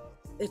ainga.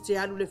 E te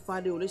anu le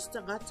fale o lesi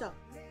tangata.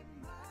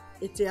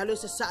 E te anu e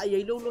sa saa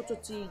i lo loto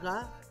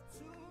tinga.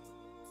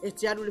 E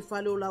te anu le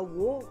fale o la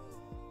uo.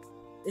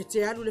 E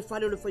te anu le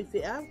fale o le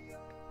faife au.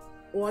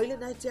 O aile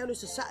nai te anu e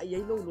sa saa i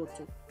lo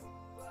loto.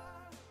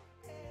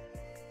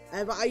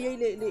 Ai va ai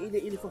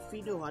le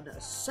fafine o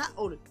hana. Sa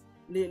o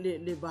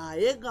le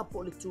vaenga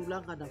po le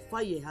tūlanga na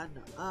fai e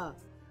hana.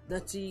 Na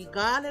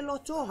tinga le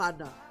loto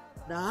hana.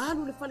 Na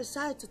alu le fale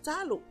sae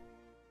tatalo.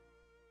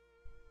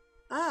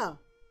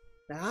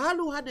 Na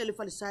alu hana le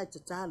fale sae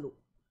tatalo.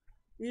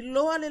 I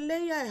loa le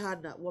leia e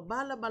hana. Wa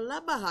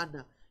malama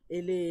hana.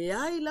 E le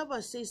ai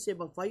lava se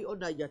mawhai o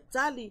na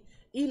iatali.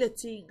 I le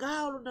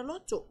tingalo na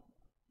loto.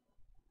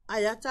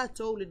 ai ata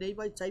to le nei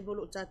vai tai mo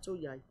lo tato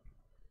yai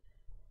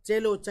te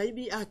lo tai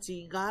mi ati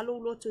ngalo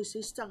lo to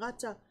sista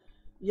gata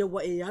ia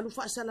wa e alu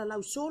fa sala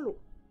lau solo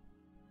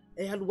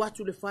e alu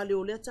watu le fale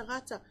o le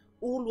tangata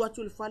ulu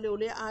watu le fale o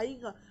le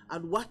ainga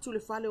alu watu le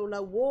fale o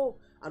la wo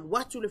alu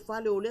watu le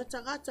fale o le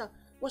tangata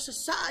wasa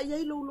sa ia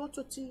lo lo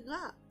to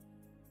tinga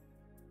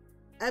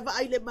eva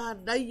ai le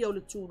manai o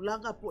le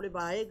tūlanga po le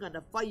vaenga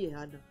na fai e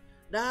hana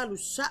na alu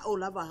sa o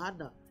lava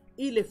hana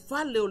i le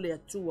fale o le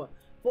atua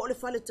po le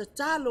fale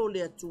tatalo o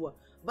le atua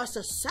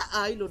masa sa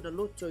ailo na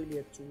loto i le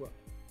atua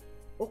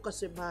oka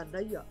se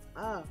manai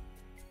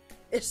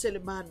ese le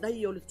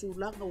manai o le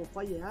tūlanga o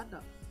fai e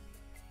hana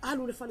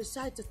alu le fale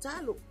sa e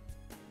tatalo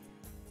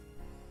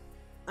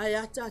ai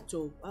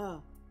atato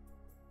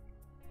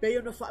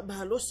peo na fa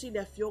mahalosi le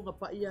afionga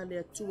pa ia le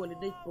atua le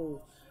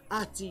neipo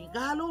ati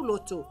ngalo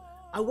loto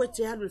aua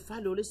te alu le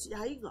fale o le si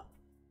ainga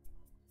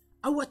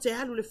aua te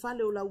alu le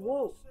fale o la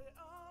wo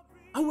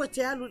aua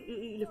te alu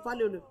le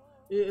fale o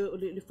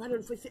le fale o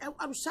le fai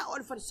alu sa o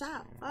le fale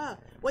sa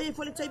wa ye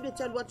fole taimi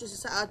te alu atu se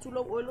sa atu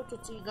lo o loto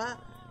tinga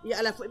ia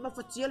ala fo ima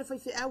fatia le fai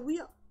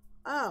awia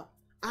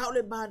o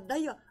le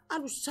manaya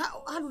alu sa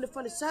o alu le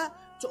fale sa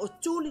to o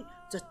tuli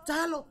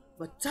tatalo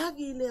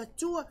matangi le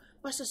atua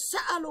masa sa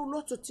alo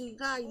loto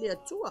tinga i le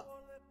atua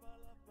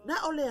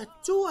na o le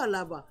atua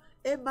lava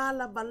e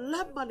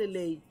malama le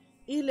lei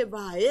i le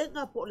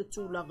vaenga po le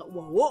tūlanga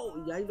ua o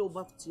iai lo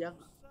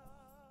maftianga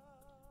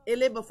e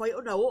le mawhai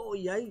o na o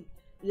iai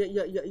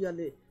ia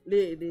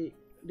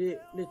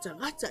le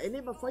tangata e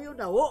le mawhai o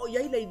na o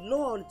iai le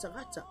iloa o le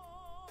tangata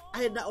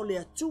ai na o le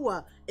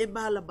atua e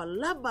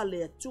malama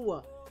le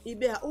atua i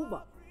mea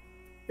uma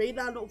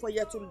peina no whai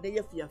atu le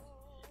neia fiafi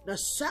na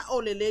sa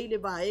o le lei le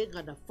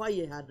vaenga na whai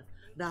e hana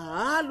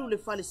na alu le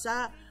fale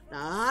sa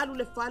na alu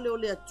le fale o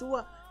le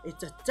atua e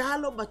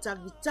tatalo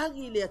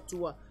matangitangi le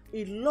atua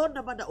i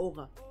lona mana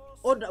onga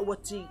ona ua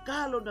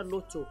tingalo na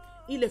loto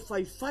i le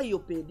fai o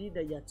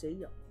penina ia te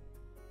ia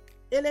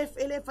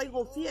ele fai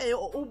ngofia e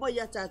o uma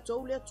ia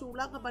tatou le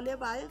tūlanga ma le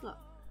vaenga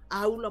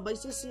aula mai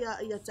sesi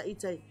ia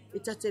taitai e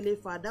tate le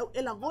whanau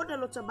e la ngona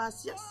lo tama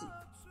siasi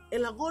e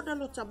la ngona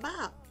lo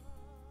tama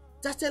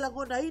tate la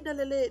ngona ina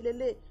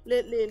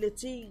le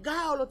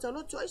tingao lo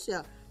taloto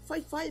aisia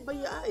fai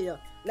mai aia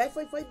lai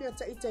fai mea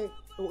taitai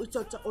o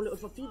ita ole o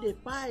fafine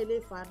pae le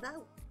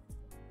whanau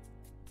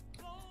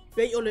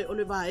pei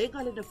ole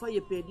vaenga le na fai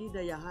e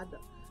penina ia hana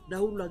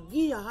na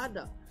ulangi ia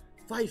hana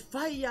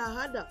fai ia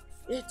hana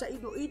e ta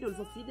ino le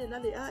fafine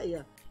lale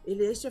aia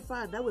ele ese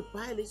whanau e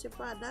pae le ese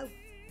whanau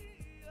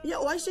ia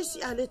o aise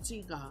si ale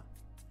tinga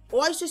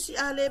o aise si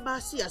ale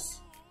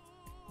masiasi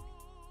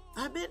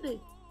amene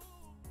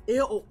e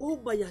o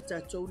uma ia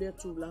tatou le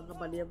tūlanga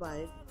ma le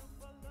vaenga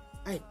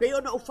ai pei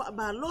ona o wha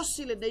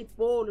malosi le nei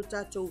po lo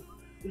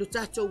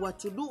tatou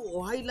watunu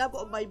o hai lava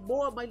o mai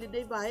moa mai le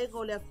nei vaenga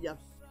o le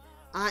afiafi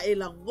e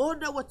la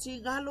ngona wa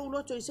tingalo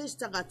loto i sesi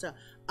tangata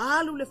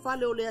alu le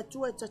fale o le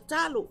atua e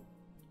tatalo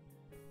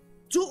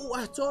tuu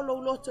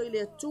atolo loto i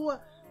le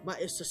atua ma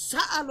e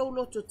sasaa lo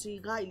loto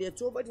tinga i le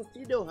atua mai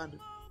fafine o hana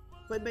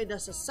fai mai na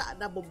sasaa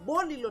na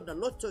momoli lo na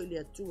loto i le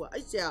atua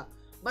aisea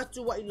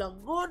matua i la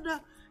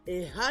ngona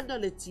e hana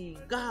le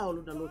tinga o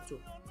lo na loto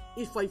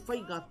i fai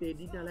ngā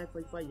penina lai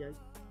fai ai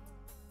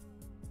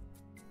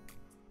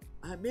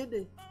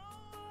amene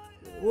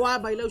wa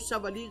mai lau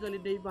savalinga le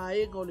nei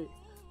vaenga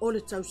o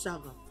le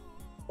tausanga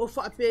o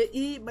whaape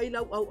i mai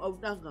lau au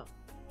nanga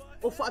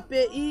o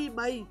whaape i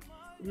mai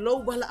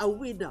Lou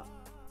Valaauina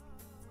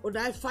o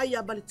nai fai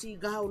a male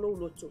tinga o lou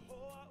loto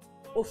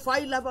o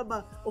fai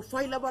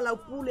lava lau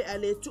pule a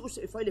le tu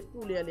se fai le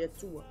pule a le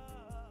atua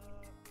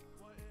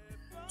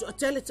to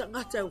atele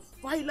tangata o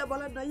fai lava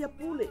la na ia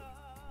pule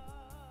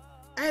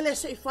ele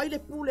se fai le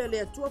pule a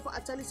le atua fa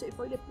atali se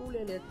fai le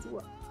pule a le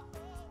atua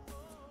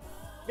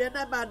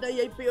Bena mana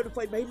ia pe o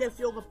fai mai le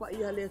fionga pa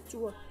ia le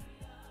atua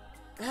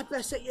e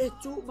pe se e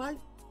tu mai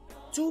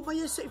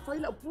e se fai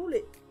la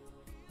pule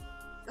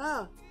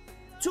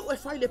tu e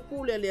fai le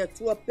pule a le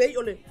atua pe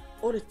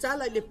o le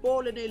tala i le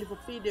pole nei le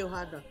fafine o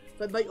hana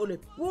fai mai o le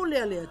pule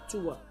a le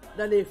atua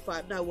na le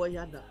whanau ai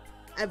hana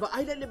e va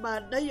aile le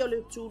manai o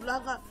le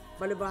tūlanga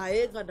ma le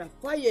vaenga na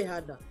fai e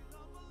hana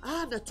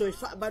na toi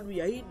wha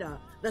manui aina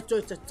na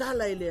toi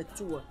tatala i le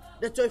atua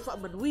na toi wha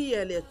manui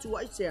e le atua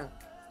ai sea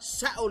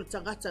sa o le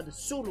tangata na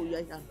sulu i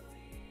ai hana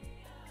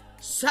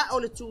sa o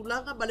le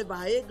tūlanga ma le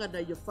vaenga na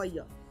ia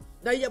whaia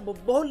na ia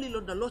momoli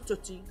lo na loto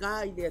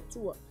tinga i le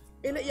atua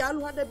ele i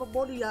alu hana i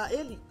momoli a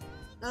Eli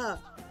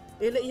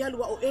ele i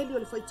alu o Eli o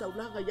le whai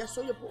taulanga ia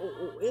soia po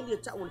o Eli e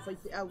tau o le whai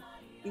te au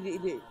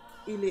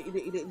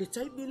ile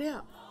taimi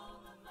lea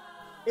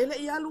ele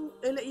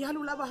i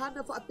alu lava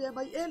hana wha apea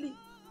mai Eli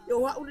e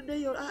o hau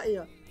nei o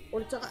aea o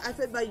le tanga ai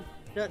whai mai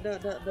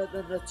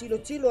na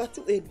tilo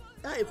atu Eli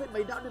e whai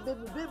mai nao na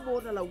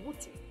memo na lau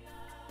mutu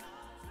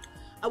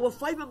awa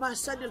whai ma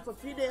masani al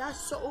whawhine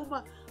aso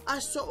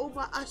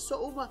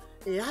uma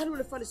e alu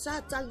le whale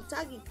sa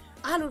tangi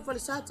alu le whale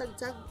sa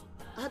tangi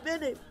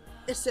amene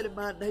e se le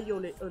manai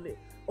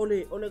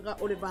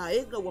o le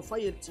vaenga wa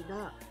whai el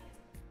tina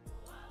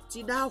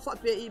tina fa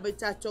pe I mai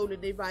tatou le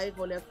nei vai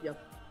ngole afia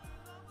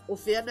o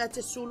fea na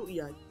te sulu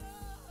I ai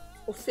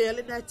o fea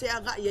le na te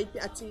anga I ai pe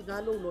ati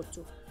ngalo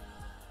loto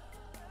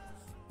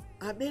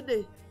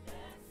amene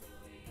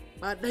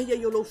ma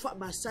nei yo lo fa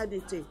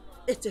masani te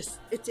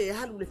ete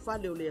halu le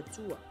fale o le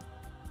atua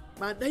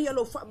ma nei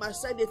lo fa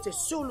masani te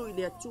sulu I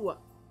le atua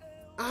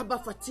aba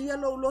fatia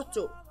lo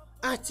loto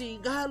ati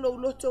ngalo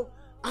loto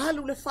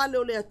alu le fale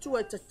o le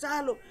atua te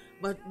talo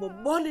mo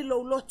moli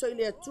lo loto I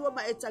le atua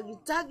ma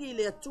etangitangi I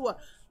le atua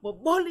mo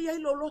moli ai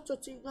lo loto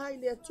tinga I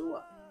le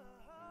atua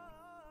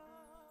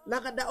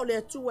langa da o le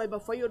atua I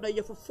mawhai o na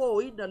ia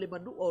fofo ina le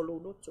manu o lo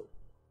loto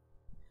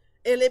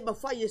ele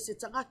mawhai se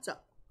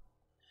tangata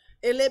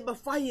ele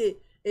mawhai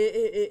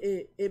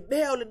e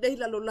mea o le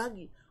neila lo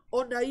langi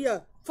o na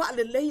ia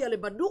whaale leia le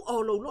manu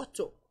o lo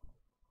loto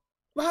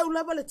Wahau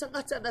lava le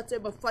tangata na te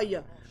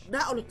mawhaia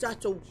na o le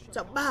tatou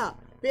ta maa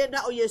pe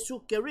na o Yesu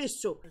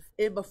Keriso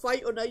e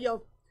mawhai o na ia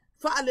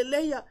whaale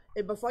leia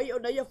e mawhai o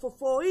na ia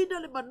fofo ina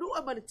le manu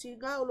a mani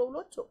tinga o lo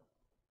loto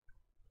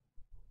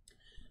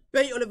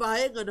Pei o le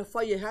vaenga na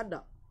whai e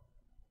hana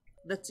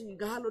na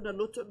tinga halo na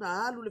loto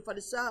na alu le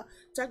whanisa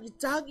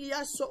tangi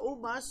aso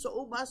uma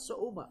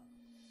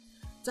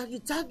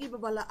tangi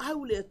mabala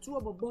au le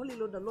atua maboli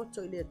lo na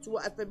loto I le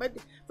atua fai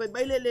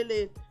mai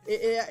le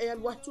e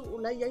aluatu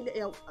ulai ai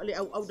le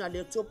au na le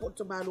atua po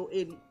tamalo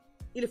eli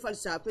I le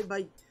whanisa fai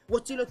mai wa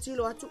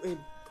tilo atu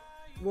eli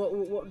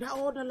na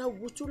o na lau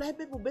wutu lai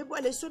memo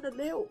ele so na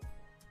leo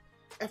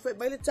e fai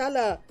mai le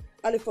tala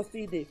ale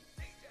fafine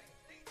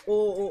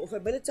o fai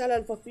mai le tala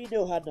ale fafine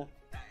o hana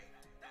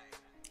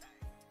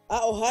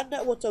a o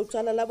hana ua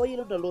tautala lava I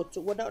lona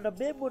loto ua na ona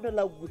memo na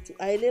lau wutu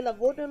a ele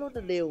lagona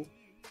lona leo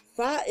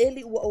fa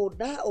eli ua o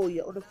na o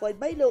ia ona fai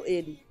mai leo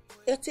eli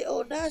e te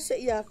o na se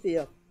ia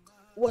fea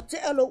ua te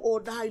alo o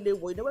na I le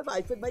woina wai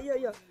mai fai mai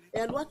ia e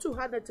alu atu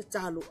hana te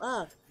talo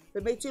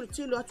fai mai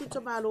tilo atu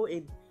tamalo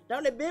eli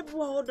na le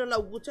memo o na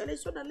lau wutu ele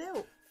so na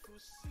leo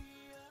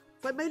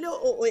fai mai leo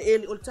o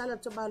eli o tala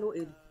tamalo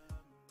eli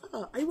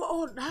ai ua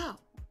o na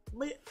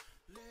mai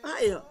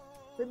ia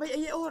fai mai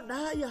ia o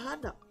na ia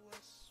hana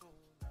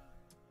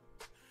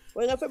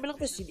Wai ngā whai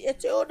pesini, e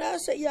te o nā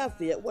sa ia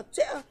whea, wa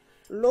tea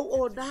lo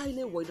o nā I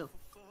le waina.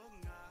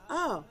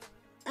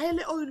 Ai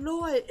le oi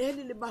loa e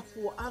eli le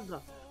mafua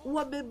anga,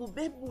 ua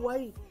memu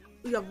ai,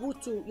 ia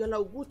ngutu, ia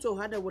lau ngutu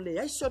hana wale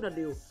ai sona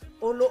leo,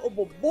 o lo o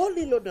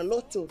momoli lo na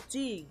loto,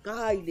 ti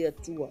ngā I le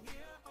atua.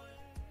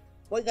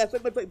 Wai ngā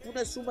whai mai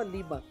puna suma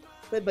lima,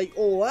 whai mai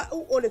o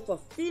au o le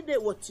whawhine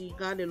ua ti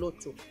ngā le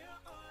loto.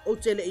 O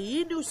te le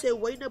inu se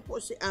waina po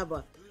se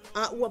ama,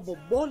 a ua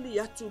momoli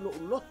atu lo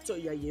loto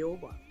ia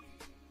Yehova.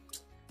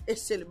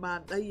 Ese le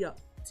manaia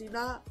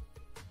tina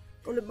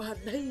o le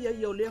manaia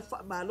I o lea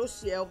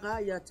whaamalosi e o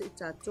ngā ia te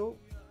tatou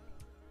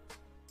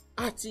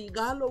a ti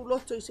ngalo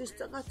loto I sesi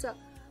tangata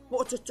mo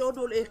o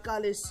totono le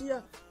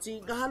ekalesia ti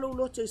ngalo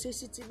loto I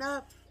sesi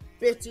tina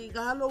pe ti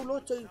ngalo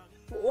loto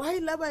o ai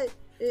lava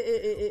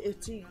e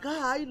ti ngā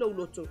ai lo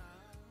loto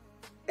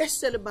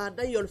ese le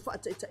manaia o le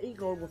whaata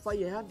inga o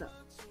mwhai e hana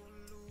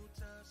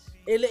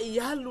ele I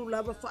alu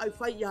lava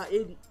whai ia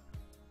eni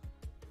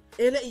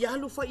ele I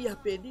alu fai ia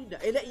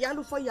penina ele I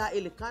alu fai ia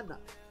ele kana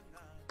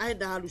ai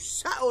na alu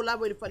sao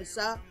lava I le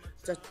whanisa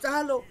ta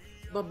talo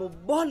ma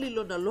momoli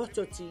lo na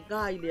loto ti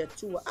ngā I le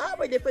atua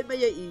mai ne pai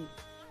mai I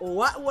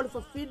o au le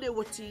whawhine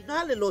wa ti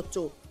ngā le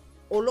loto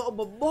o lo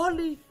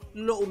momoli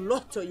lo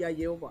loto ia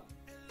Yehova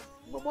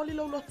momoli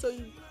lo loto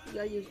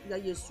ia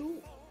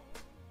Yesu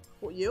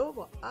o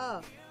Yehova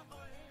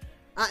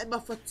e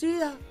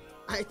mawhatia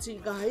e ti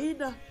ngā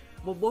ina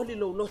momoli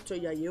lo loto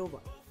ia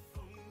Yehova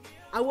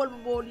awal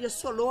momoli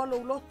solo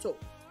lo loto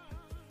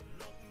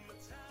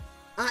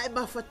e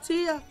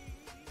mawhatia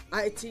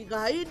e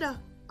tingaina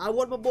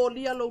awal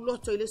momoli lo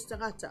loto I le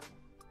stangata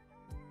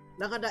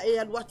langa na e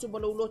alu atu ma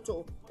lo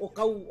loto o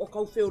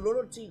kau feo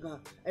lolo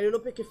tinga e le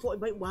lope ke fo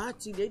mai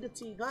wati le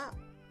tinga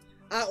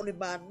o le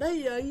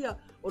manai ia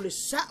o le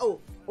sao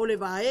o le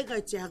vaenga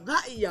I te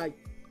hangai ai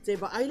te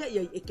vaaila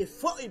ia e ke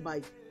fo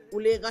mai o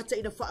le ngata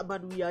ina wha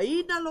manu ia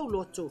ina lo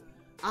loto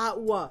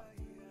ua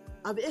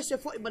ave ese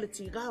fo ma le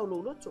tinga o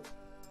lo loto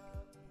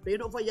pe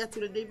no vai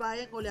atu le nei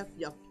vaenga o le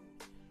afiafi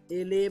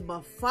e le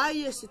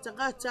mawhai e se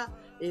tangata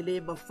e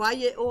le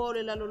mawhai e o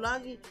le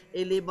lalolangi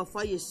e le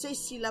mawhai e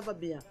sesi lava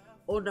mea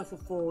o na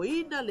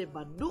fofoina le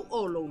manu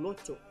o lo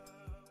loto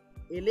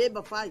e le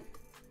mawhai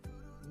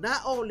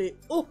na o le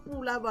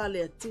upu lava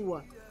le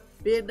atua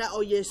pe na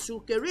o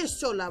Yesu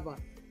Keriso lava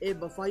e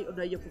mawhai o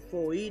na ia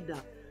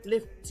fofoina le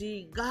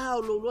tinga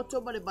o lo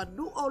loto ma le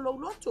manu o lo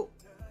loto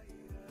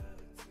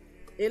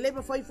e le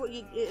mawhai fo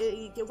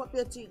I ke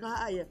whapea tinga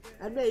aia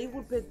ane I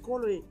pe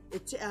kolo e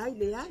te ai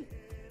le ai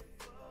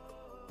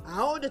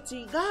o na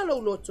tinga lo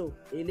loto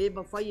e le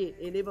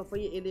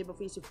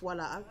mawhai se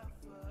fuala ai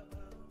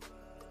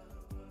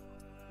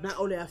na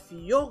o le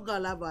afionga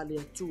lava le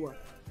atua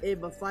e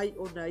mawhai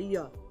o na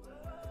ia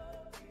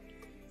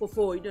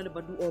fofoina le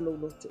manu o lo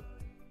loto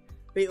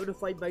pe o na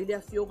whai mai le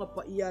afionga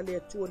pa ia le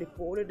atua le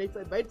pole nei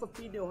whai mai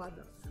whawhine o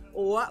hana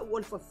o au o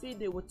le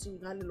whawhine o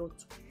tinga le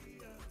loto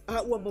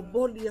a ua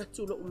mamoli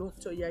atu lo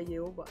loto ia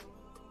Yehova.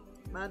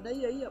 Mana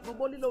ia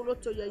mamoli lo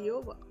loto ia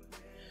Yehova.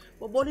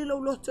 Mamoli lo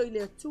loto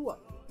ile atua.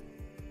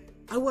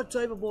 Aua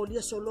toi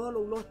mamoli solo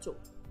lo loto.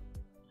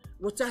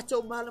 Wa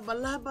tatou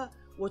malama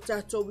wa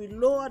tatou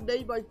iloa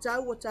nei mai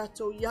tau wa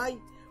tatou iai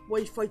wa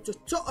I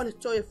faitoto le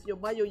toi fio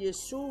mai o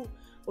Yesu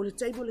o le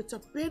taimo le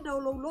tapena o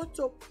lo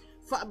loto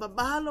fa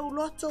mamalo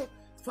loto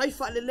fai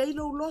fa le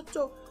leilo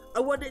loto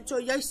aua ne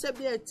toi iai se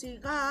mea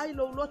tinga ai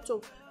lo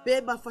loto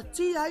be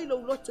mafatia ai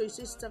lo loto I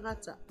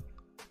sistangata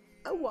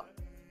aua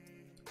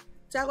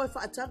tago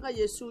fa atanga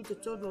Yesu te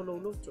tono lo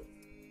loto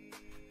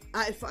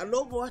a e fa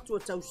longo atu o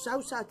tau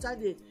sau sa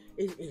tani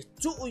e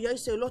tuu iai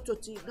se loto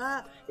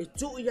tinga e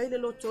tuu iai le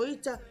loto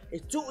ita e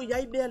tuu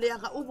iai mea le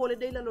aga umo le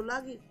neila lo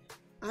langi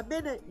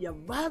amene ia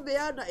mame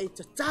ana e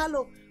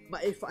tatalo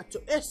ma e fa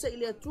ato ese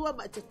ile atua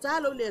ma e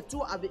tatalo ile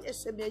atua ave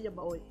ese mea ia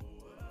maoe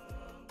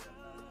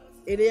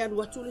ele anu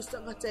watu le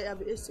stangata e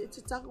ave ese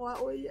te tango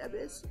a oe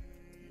ave ese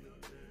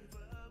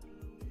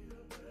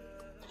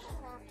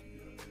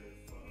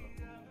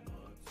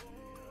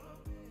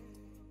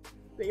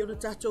pe yo na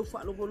tatou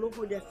fa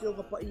longo le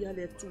afioga pa ia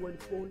le atua le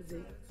pole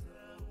nei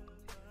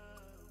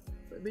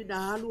mina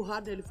halu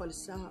hane le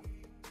falisa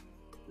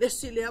le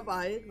sile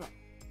avaenga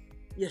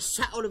ia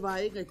sao le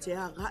vaenga te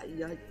anga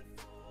ia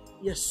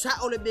ia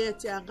sao le me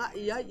te anga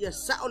ia ia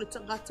sao le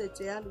tangata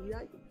te alu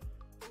ia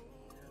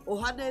o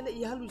hane le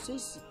ialu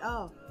sisi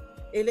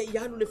ele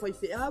ialu le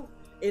faifeau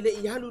ele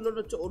ialu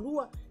lona to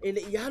olua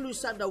ele ialu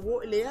sana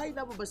wo ele ai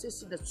na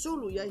mabasesi na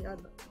sulu ia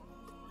hana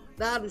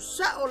na alu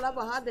sao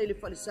lava hane le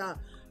falisa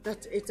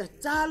that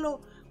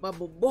etatalo ma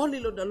momoli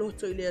lo na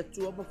loto ile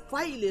atua ma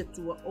fai ile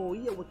atua o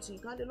ia o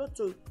tinga le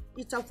loto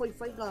I tau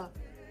fai nga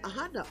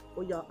ahana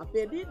o ia a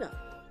penina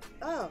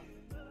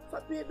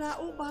fa pena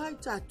o mai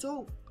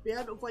tatou pe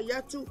ano fai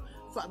atu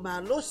fa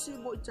malosi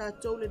mo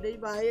tatou le nei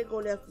mai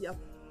go le afia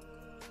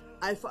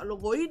ai fa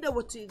logoina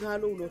o tinga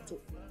lo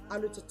loto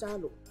alo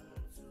tatalo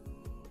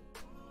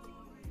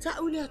ta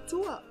ile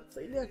atua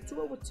fa ile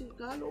atua o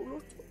tinga lo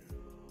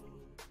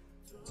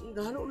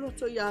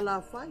loto ia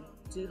la fai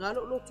tinga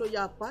lo loto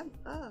ia pai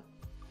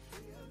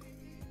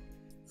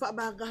fa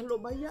magalo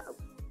mai ya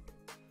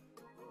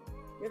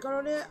e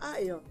karone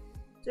aio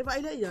te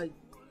vai le ia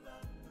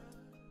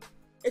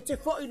e te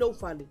fo I no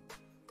fale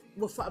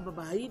mo fa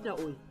mabaina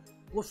oi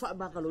mo fa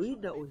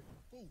magaloina oi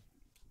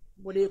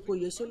mo le ko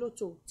yese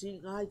loto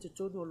tinga I te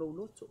tono lo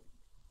loto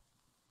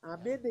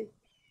amene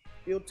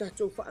e o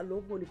tatou fa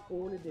longo le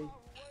pole nei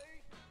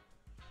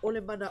o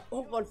le mana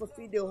onga o fa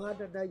fide o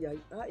hana na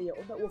iai ia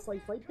ona ua fai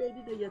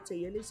peni na ia te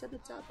ele sana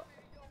tapa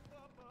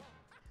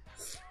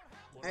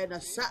ai na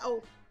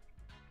sao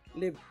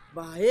le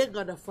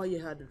baenga na fai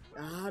hana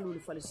halu le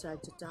falisa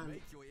te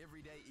tale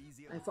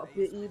ai fa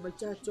pe I ma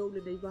tatou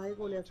le nei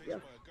baenga o le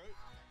afia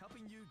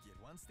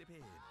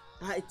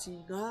ai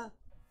tinga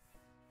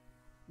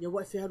ia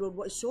wa fe hano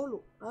wa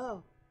solo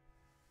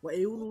wa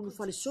e unu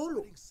fale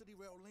solo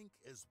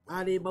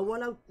ale ma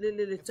wala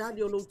le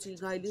tali o lo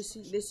tinga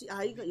lesi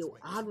aiga yo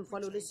halu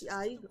fale lesi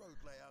aiga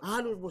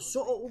halu mo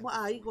so uma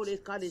aiga le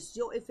kale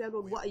sio e fe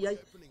hano wa ia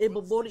e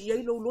momoli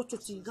ia lo loto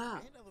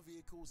tinga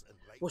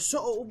o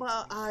so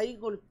uma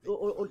aiga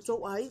o to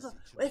aiga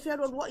e fe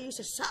hano wa ia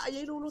sa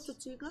ia lo loto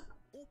tinga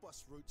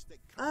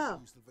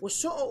o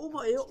so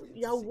uma e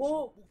ya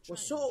wo o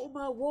so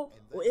uma wo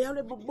o e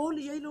ale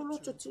momoli ia lo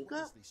loto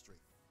tinga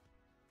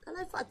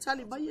Kala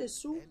faatali mai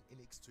Yesu.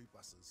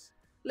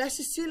 La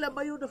sisila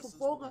mai una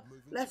fofonga.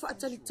 La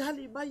faatali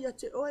tali mai ya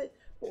te oe.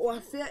 O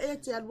afea e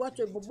te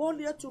aluato e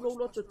momoli atu lo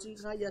loto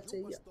tinga ya te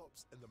ia.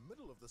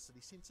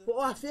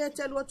 O afea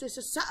te aluato e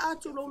se saa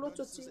atu lo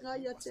loto tinga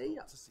ya te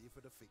ia.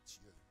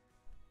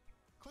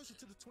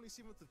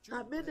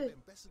 Amene.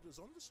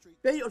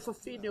 Pei o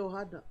fafine o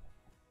hana.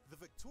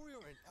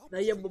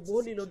 Na ia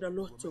momoli lo na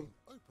loto.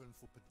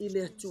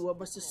 Ile atua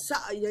ma se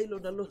saa ia ilo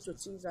na loto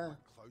tinga.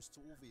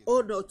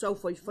 Ona o tau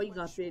fai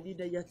ngā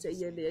penina ia te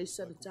ia le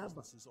aisa na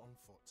tama.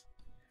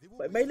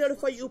 Mai lero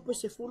fai upe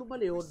se fulu ma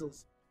le ono.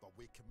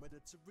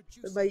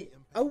 Mai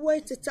aua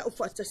e te tau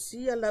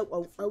whaatasia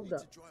lau auna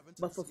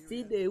ma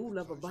whawhine e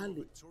ula ma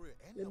male.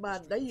 Le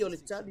mānai o le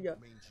tania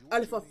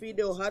ale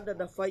whawhine o hana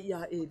na fai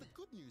ia eni.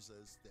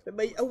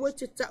 Mai aua e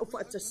te tau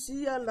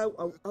whaatasia lau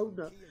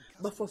auna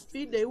ma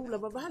whawhine e ula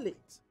ma male.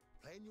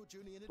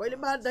 Wai le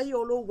mānai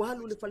o lo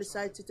walu le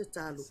falisai te te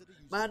talo.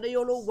 Mānai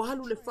o lo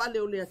walu le fale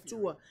o le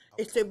atua.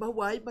 E te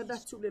mawai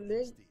manatu le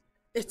lei.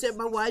 E te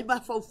mawai ma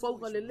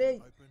faufaunga le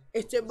lei.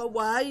 E te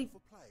mawai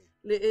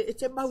e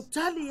te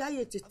mautali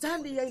ai e te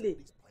tali ai le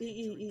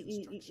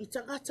I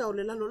tangata o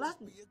le lalo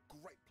lani.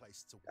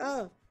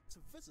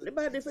 Le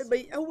mānai fai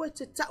mai aua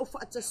te tau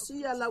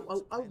whaatasia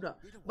lau auna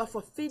ma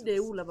whawhine e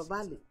ula ma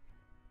male.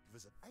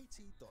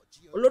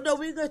 O lona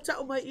winga e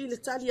tau mai I le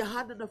tali a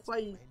hana na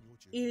fai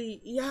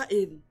ia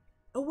eni.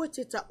 Aua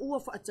te ta ua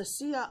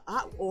whaatasia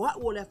o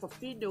hau le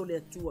whawhine o le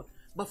atua.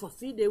 Ma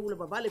whawhine ula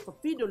ma vale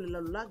whawhine o le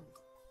lalulangi.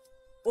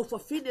 O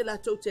whawhine la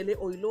tau te le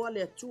o iloa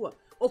le atua.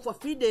 O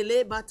whawhine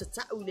le ma ta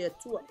tau le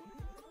atua.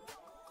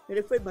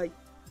 Mere whai mai.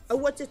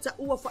 Aua te ta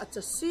ua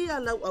whaatasia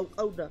lau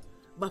auna.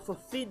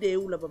 mafafine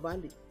ula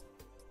mavali.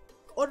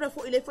 Ona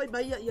fo ile fai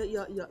mai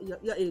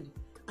ya eni.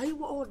 Ai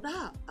wa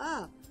ona,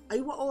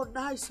 ai wa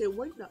ona se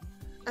waina.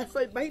 Ai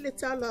fai mai le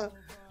tala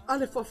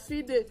ale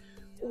fafine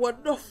ua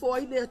nofo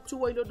ai le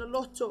atua i lona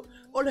loto.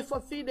 O le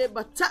fafine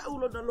matau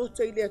lona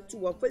loto i le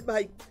atua. Fai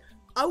mai,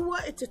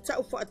 aua e te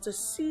tau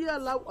faatasia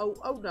lau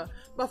auauna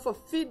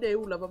mafafine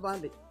ula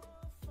mavali.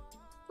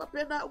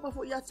 Pena uma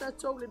fo ia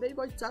tatou le nei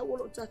mai tau o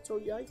lo tatou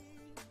iai.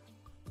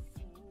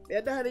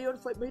 E na hele yon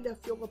fai mai le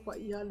afionga pa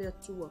ia le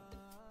atua.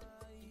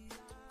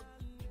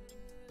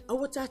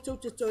 Aua tatou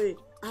te toe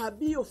a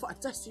mi o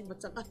faatasi ma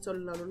tangata o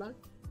le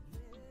lalolangi.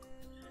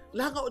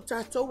 Langa o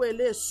tatou e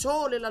le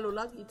so le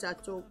lalolangi i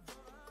tatou.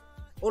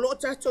 O lo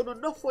tatou no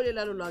nofo le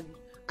lalolangi.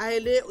 A e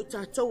le o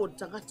tatou o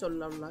tangata o le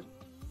lalolangi.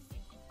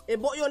 E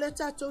mo yo le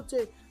tatou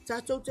te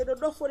no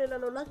nofo le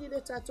lalolangi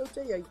le tatou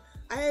te iai.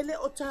 A ele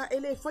o ta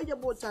ele faya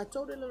mo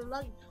tatou le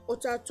lalolangi. O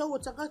tatou o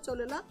tangata o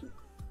le langi.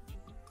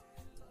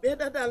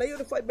 Bena na la yo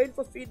le fai mail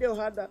fa fine o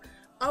hana.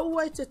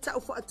 Aua te tau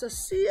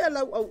faatasia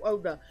lau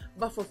auauna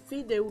ma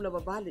fafine ula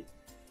mavali.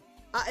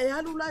 A e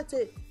alu la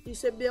te i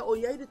se mea o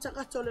iai le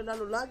tangata o le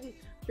lalolangi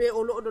pe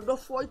o lo ono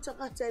nofo ai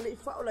tangata ele i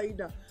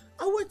faolaina.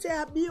 Aua te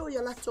amio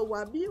ia lato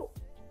wa amio.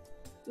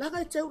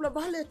 Langa te ula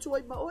vale atua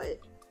i maoe.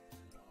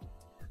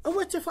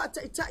 Aua te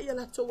faataitai ia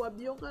lato wa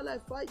amio ngala e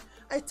fai.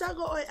 Ai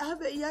tanga o e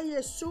ave ia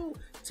Yesu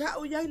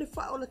tau iai le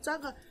faola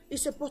tanga i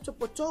se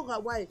potopotonga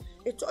wai.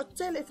 E to o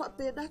tele e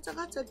faapena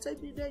tangata te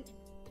minei.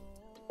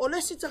 O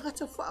lesi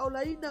tangata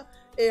faolaina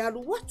e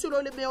alu watu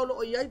lo le mea o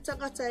lo iai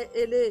tangata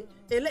ele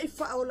i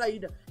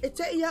faolaina. E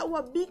te ia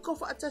ua miko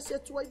faatasi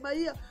atua i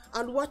maia.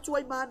 Alu watu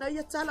ai maana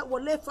ia tala ua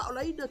le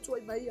faolaina atua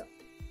i maia.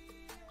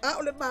 A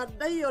o le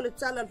manai o le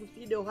tala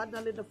alfafine o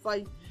hana le na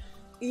fai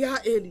ia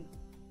eli.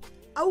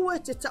 Aua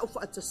te tau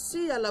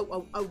faatasia lau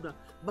auauna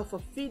ma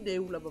fafine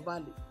ula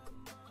mavali.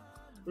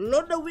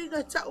 Lona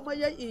winga tau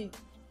mai ai i.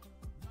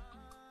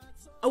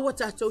 Aua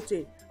tatou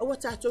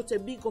te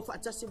miko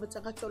faatasi ma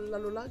tangata o le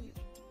lalolangi.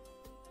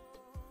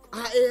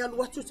 A e alu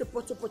watu te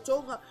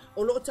potopotonga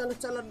o lo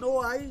tala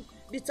noa ai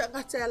ni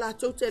tangata e la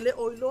te le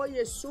o ilo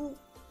Yesu.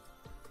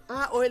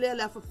 A o ele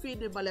le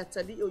afafine ma le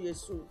atali o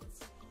Yesu.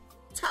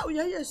 Tau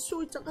ia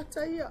Yesu i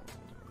tangata ia.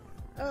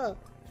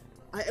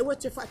 A ewa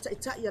te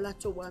faataitai ia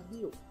lato wa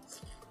mio.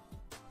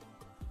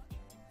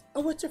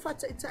 Awa te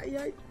faataitai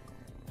ai.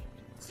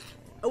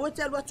 Awa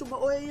te alu atu ma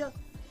oe ia.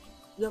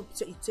 Ia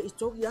te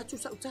itongi atu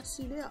sa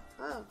utasi lea.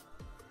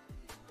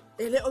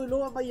 Ele o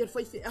iloa mai e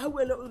faife. Au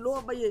ele o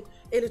iloa mai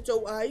e le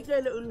tau aiga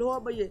ele o iloa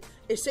mai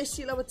e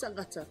sesi lawa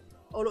tangata.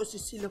 O lo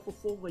sisi la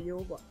fofonga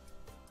Yehova.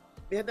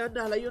 Mea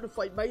nana la iona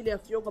fai mai le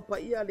afionga pa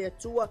ia le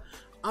atua.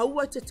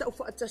 Aua te tau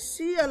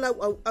faatasia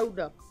lau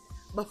auna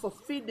ma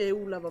fafine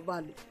ula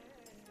mavali.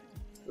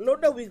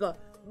 Lona winga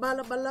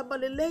malama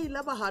le lei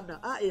lava hana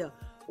a ea.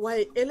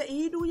 Wai ele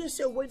inu ia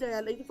se waina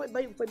ya le fai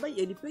mai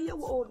e ni pe ia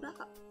wa ona.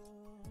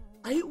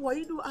 Ai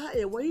wainu a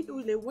e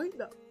wainu le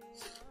waina.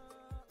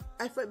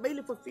 Ai fai mai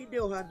le fafine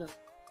o hana.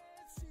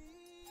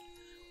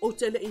 O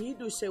te le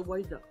inu se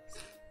waina.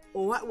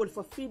 O wa le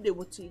fafine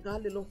wa tinga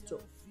le loto.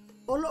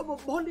 O lo mo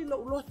moli lo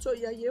loto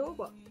ia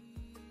Yehova.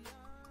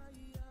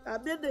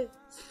 Amene.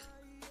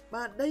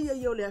 Ma nei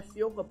ia le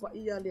afionga pa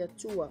ia le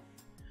atua.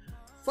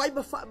 Fai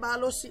ma fa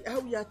malosi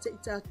au ia te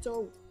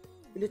tatou.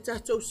 Ile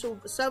tatou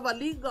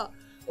savalinga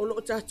o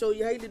lo tatou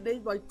ia ile nei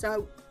vai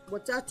tau. Wa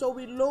tatou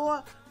i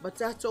loa, ma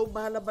tatou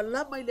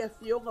malama ile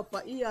afionga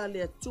pa ia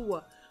le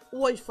atua.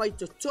 Ua i fai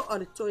to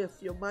ale toia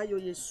fio mai o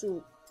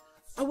Yesu.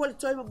 Awa le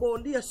toia mo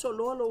lia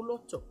solo lo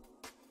loto.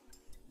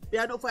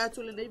 Pea no fai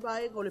atu le nei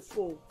vai ngo le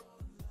po.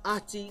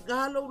 Ati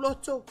ngalo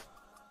loto.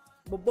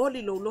 Mo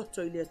boli lo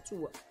loto ile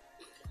atua.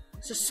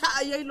 Se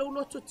sa ia lo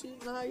loto ti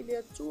nga ile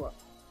atua.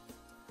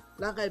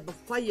 Langa e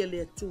mawhai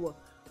le atua.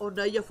 O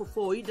na ia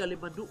fofoina le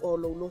manu o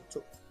lo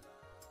loto.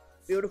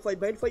 Pea ono fai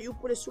mai fai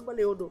upo le suma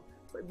le ono.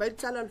 Fai mai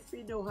tala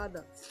alfine o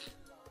hana.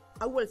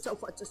 Awa le tau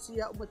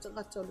faatasia o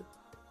matangata le.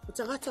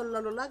 Matangata le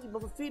lalolangi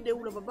mawafine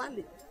ula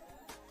mamali.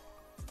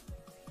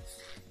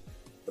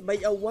 Mai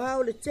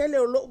awao le tele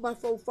o loo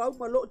mafau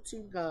ma loo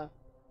tinga.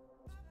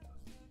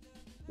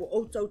 Wa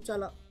outau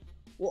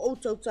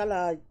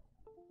tala ai.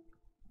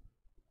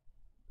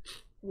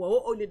 Wa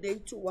o le nei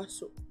tu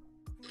waso.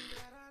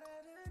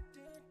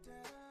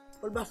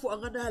 O le mafu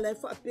angana lai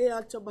fa pe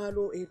alta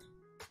malo e.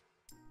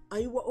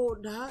 Ai wa o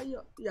na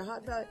ya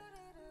hana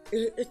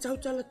e tau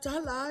tala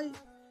ai.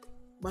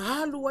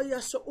 Mahalu ai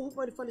aso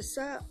uma le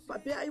falisa fa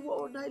pe ai wa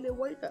o na le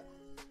waina.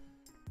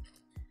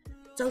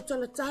 Tau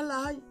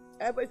tala ai.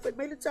 E vai fai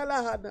mai le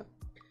tala hana.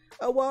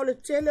 A wa o le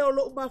tele o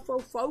lo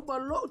mafau ma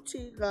lo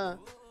tinga.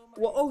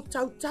 Wa o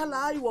tau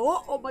tala ai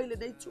wa o mai le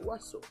nei tu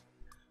waso.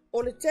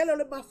 O le tele o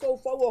le mafau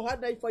o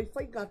hana i fai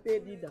ngā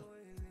pēnina.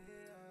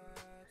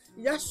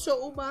 Ia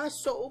so uma.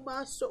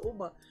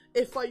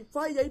 E fai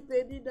ai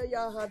pēnina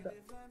ia hana.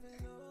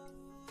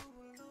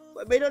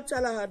 Mai no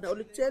tala hana. O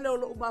le tele o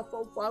lo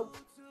mafau.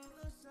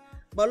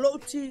 Ma lo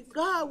ti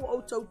ngā wa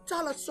o tau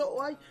tala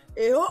so ai.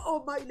 E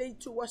o mai le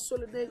tu waso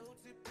le nei.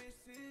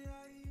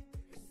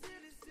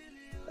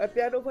 A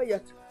piano vai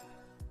atu.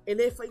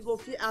 ele fai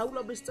ngofie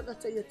aula mestanga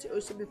tai te o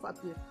se me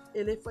fapia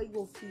ele fai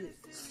ngofie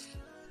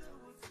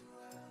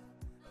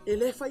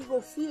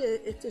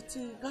e te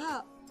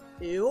tinga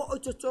e o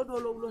te tono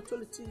lo to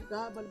le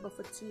tinga mal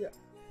mafatia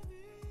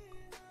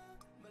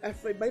e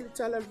fai mai le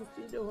tala le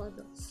fine o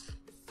hana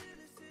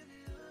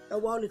a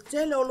wa le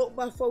tele o lo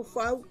ma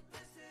fau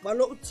ma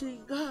lo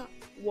tinga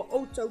wa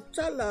o tau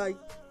talai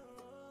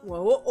wa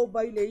o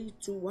mai le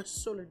itu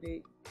waso le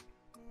nei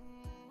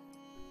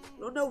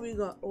lona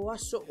winga o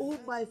aso o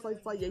mai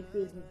fai ai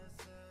peni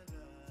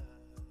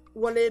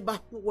wale ba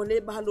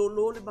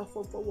lo le ba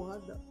fau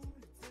hana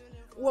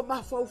ua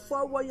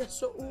mafaufaua ia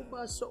so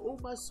uma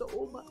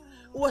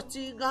ua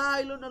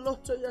tigai lona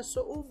loto ia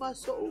so uma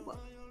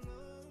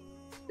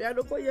pe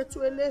ano foi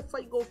atu ele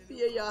fai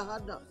gofia ia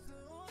hana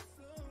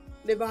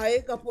le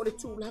vaega po le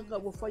tulaga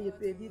ua fai e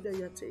penina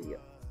ia te ia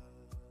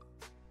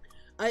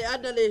ai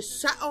ana le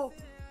sao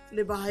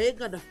le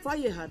vaega na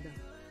fai e hana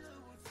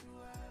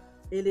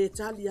e le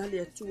tali ali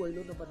atua i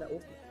lona mana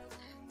oku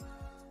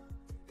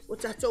o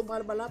tatou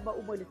malamalama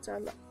uma i le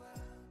tala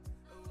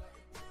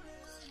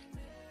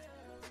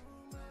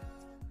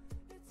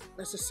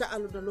na se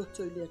saalo na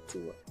loto i le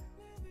atua.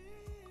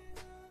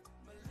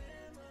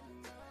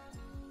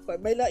 Pai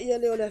mai la ia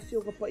leo le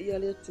afioga pa ia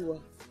le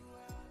atua.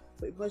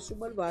 Pai mai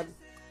sumalvani,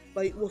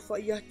 pai ua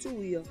fai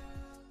atu ia.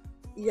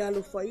 Ia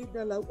lo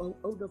faina lau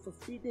au na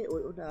fafine o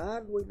ona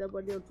anu i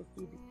nama leo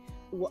fafine.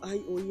 Ua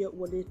ai o ia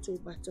ua leto i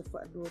mata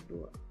fa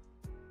anoa.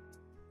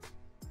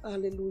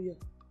 Aleluia.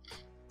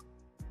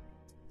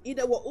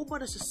 Ina ua uma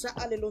na se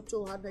saa le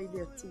loto hana i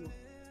le atua.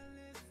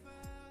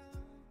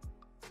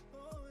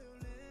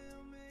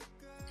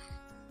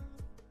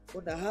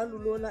 Ona halu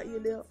loa la ia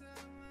leo.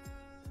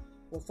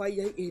 Wa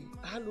fai ai e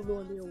halu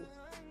loa leo.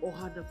 O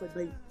hana fai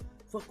mai.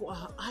 Fako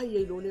aha ai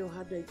ai lo leo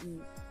hana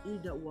i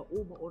ina ua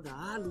uma ona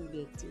halu i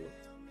lea tua.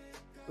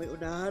 Wai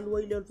ona halu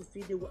ai leo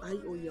fafine wa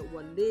ai o ia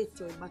ua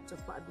leto e mata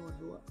pa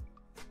anoa.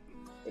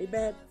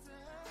 Amen.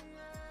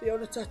 Pe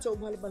ona tatou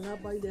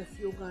malamalama i lea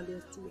fionga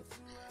lea tua.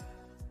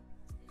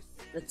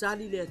 Na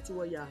tani lea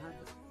tua ia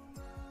hana.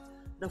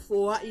 Na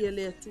foa ia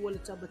lea tua le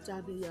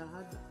tamatane ia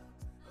hana.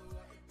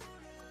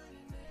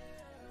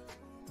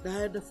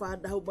 Na na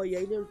whanau mai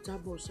ai leo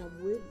tamo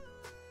Samuel.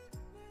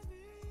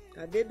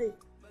 Ka nene,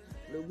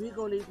 le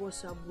winga o le ingoa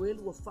Samuel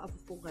ua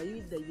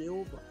whaafafongaina i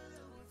Yehova.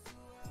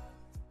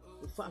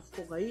 Ua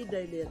whaafafongaina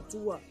i le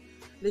atua,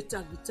 le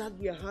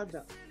tangitangi a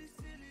hana.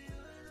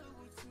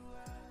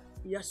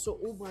 Ia so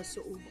uma.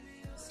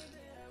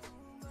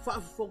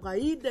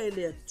 Whaafafongaina i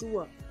le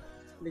atua,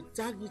 le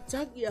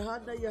tangitangi a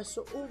hana ia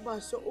so uma.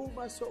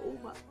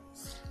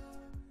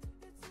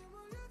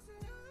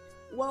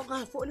 Wao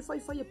ngā fo le fai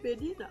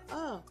penina.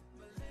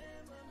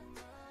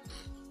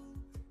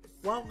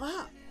 Wao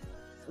ngā.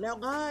 Leo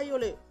ngā i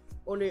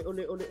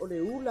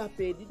ole ula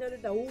penina le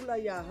na ula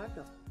ia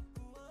hana.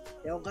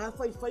 Leo ngā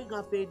fai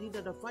ngā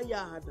penina na fai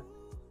ia hana.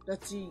 Na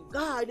ti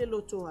ngā i le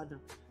loto hana.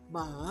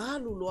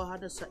 Maalu loa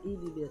hana sa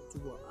ili le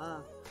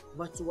atua.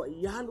 Matua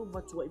i alu,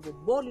 matua i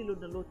momoli lo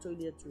na loto i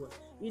le atua.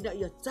 Ina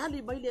ia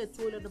tali mai le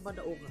atua le na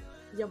mana onga.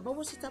 Ia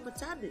maua si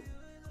tamatane.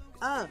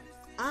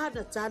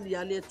 Ana tali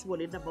ale atua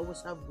le na maua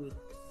Samuel.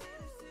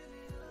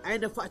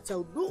 Aina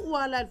whaatau nuu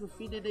ala alfa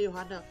fine na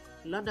Yohana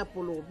lana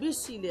polo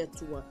misi le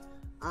atua.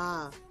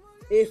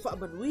 E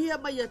whaamanuia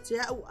mai a te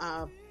au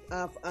a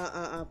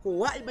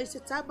fōwai mai se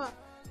tama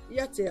i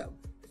a te au.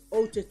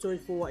 O te toi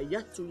fōwai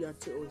atu i a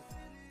te oi.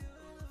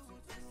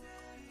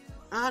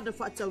 Ana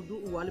whaatau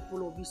nuu ala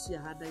polo misi a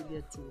hana i le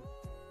atua.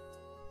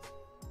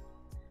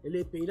 E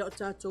le peila o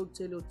tātou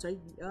tele o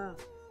taimi.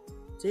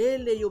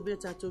 Tele yo mea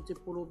tātou te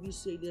polo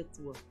misi i le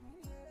atua.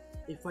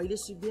 E whaile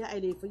si mea, e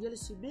le whaile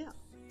si mea.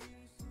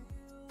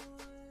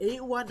 E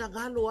uana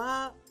ngalo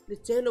le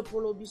telo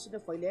polo misi na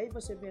whaile ai ma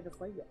se mea na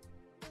whaia.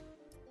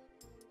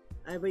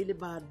 Ai waile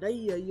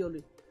maanai ai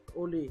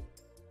ole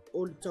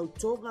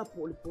tautonga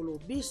po le polo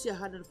misi a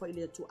hana na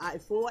whaile atu. E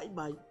fōa i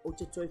mai o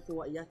te toi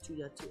fōa i atu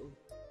i ate o.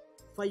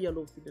 Whaia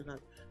lo fina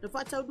ngalo. Na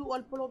whaatau nu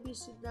al polo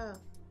misi na.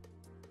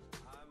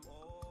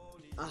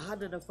 A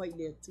hana na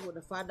whaile atu.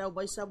 Na whanau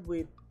mai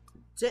Samuel.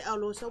 Te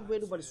alo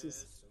Samuel umane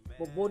susu.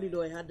 Momoni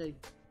no e hana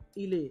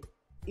ile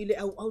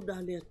au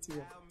na le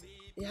atua.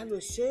 E halo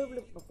e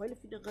sevle ma faile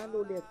fina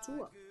ngalo le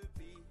atua.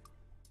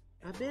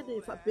 Amen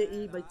e whape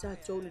i mai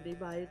tātou le nei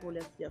mai ko le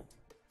afia.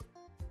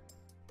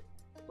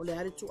 O le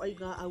hare tu ai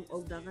ngā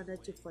au nanga na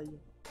te whaia.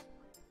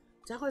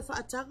 Tako e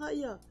whaatanga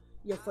ia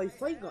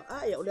whaiwhainga.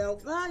 Ia o le au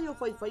ngā ia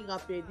whaiwhainga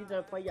pēni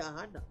na whaia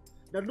hana.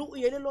 Na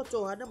nui ele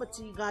loto hana ma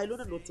ti ngā ilo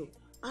na loto.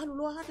 Alu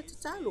loa hana te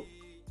talo.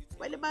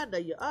 Waile mana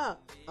ia.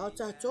 Au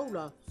tātou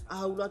la.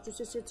 Au la tu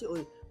se te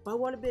oi.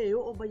 Pawale me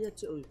o mai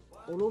ate oi.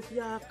 O lo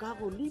fia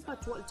kago lima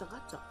tua i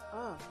tagata.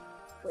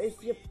 Mo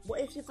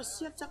e fia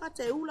fasia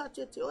tagata e ula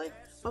te oi.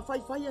 Ma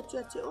fai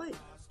ate oi.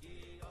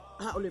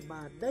 O le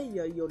manai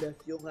i o le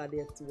afionga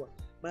le atua.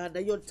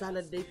 Manai o le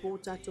tala nei po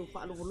tātou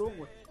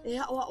whaalongolongo. E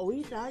hao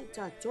ina ai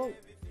tātou.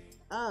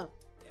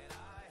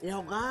 e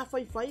au ngā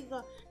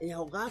whaiwhainga, e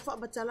au ngā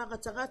whamatalanga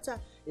tangata,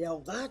 e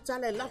au ngā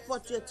tala e lafo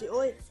atu te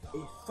oe, e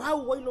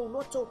whau wailo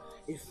loto,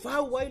 e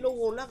whau wailo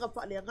o langa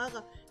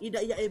whaaleanganga,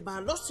 ina ia e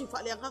malosi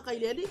whaaleanganga i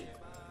le ali.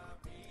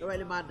 Kawa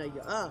le mana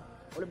ia,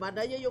 o le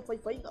mana ia i o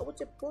whaiwhainga o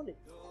te pole.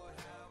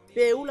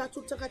 Pe ula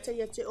tu tangata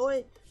ia te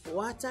oe,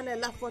 o a tala e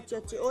lafo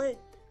atu te oe,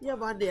 ia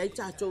mane ai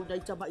tātou nei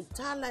tama i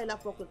tala e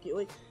lafo ki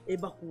oe, e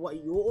makua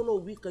i o lo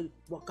wika,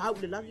 wakau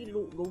le langi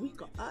lo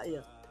wika,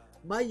 ia.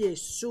 Mai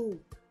Yesu,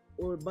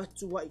 o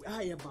matua i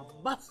aia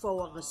mafa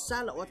o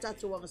angasala, o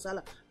tātou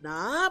angasala,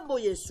 na amo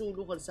Yesu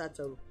nunga le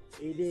sātau.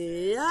 E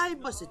le ai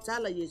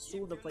masetala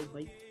Yesu na whai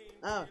mai.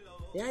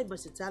 E ai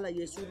masetala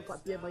Yesu na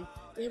whapia mai.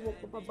 E mo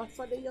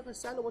mafa nei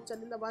angasala, o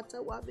tanila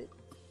mātau ame.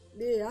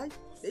 Le ai,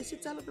 le se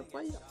tala na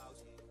whai.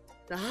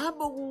 Na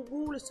hamo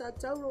ngungu le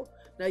sātau,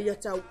 na ia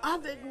tau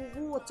ame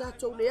ngungu o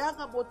tātou le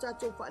anga mo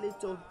tātou whaale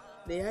tonu.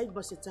 Le ai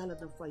masetala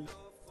na whai.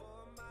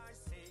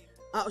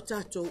 A o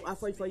tātou, a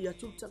whai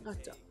atu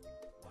tangata.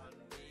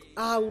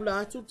 A ula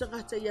atu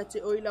tangata ia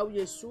te oi lau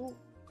Yesu.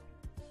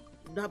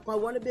 Na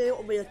pauale me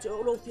o mea te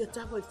o lo fia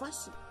tango i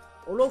fasi.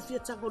 O lo fia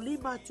tango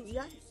lima atu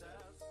iai.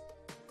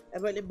 E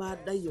mai le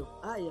maanai o.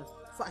 Aia,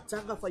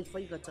 whaatanga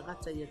whai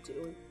tangata ia te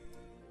oi.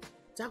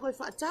 Tango i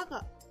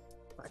whaatanga.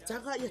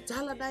 Whaatanga ia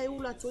tala nai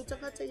ula atu i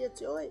tangata ia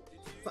te oi.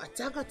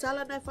 Whaatanga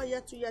tala nai whai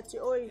atu ia te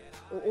oi.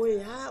 O oe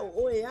ha.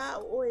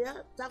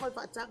 Tango i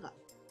whaatanga.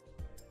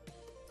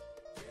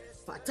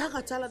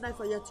 Whaatanga tala nai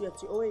whai atu ia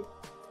te oi.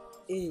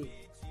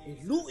 E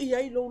lui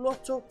ai lo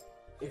loto,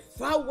 e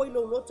whau ai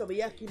lo loto,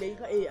 me aki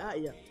leiga e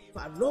aia,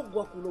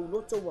 whaalogo aku lo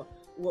loto,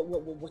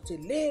 wa te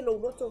le lo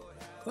loto,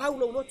 whau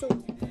lo loto,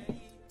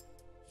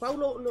 whau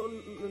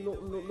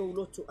lo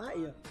loto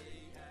aia,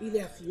 i le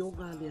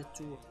awhionga le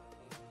atua,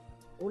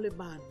 o le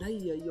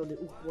mānaia i o le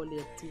ukua le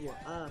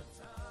atua,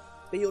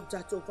 pe o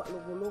tatou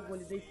whaalongolongo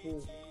le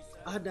neipo,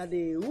 ana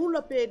le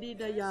ula pe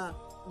nina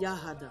ya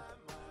hana,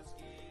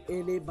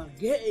 e le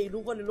mange e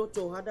inunga le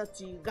loto hana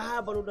ti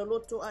ngābalo na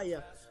loto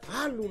aia,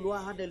 alu loa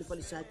hana le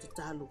whalisai te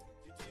talo.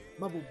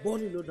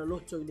 Mabuboni lo na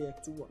loto i le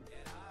atua.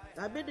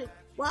 A mene,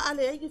 wa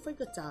ale ai ni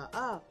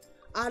whaikata.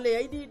 Ale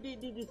ai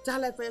ni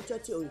tala e whai atu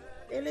ati oi.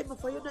 Ele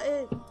mawhaiona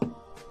e.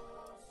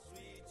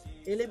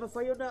 Ele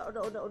mawhaiona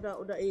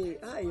ona e.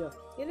 Aia.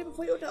 Ele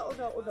mawhaiona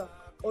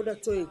ona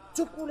toi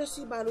tupu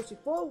lesi malo si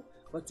pou.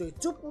 Ma toi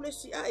tupu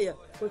lesi aia.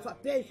 Koi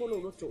whapea i wholo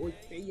loto oi.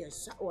 Peia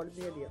sao al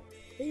melia.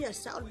 Peia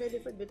sao al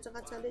melia whai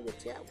metanga tale ia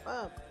te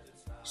au.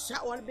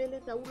 Sao al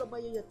mele na ula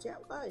mai ia te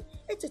au ai.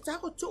 E te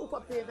tako tuu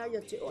whapea na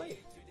ia te oi.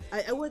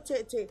 Ai aua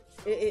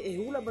e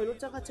ula mai lo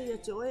tangata ia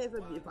te oi. E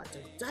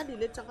whatantani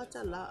le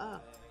tangata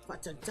la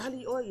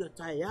whatantani oi ia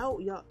tae au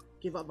ia.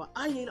 Ke wama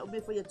ai e la ume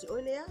whai ia te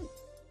oi le ai.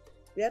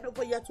 E ano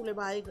whai atu le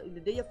maenga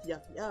ina neia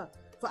fiafi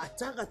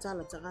whaatanga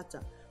tala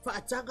tangata.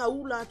 Whaatanga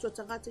ula atu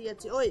tangata ia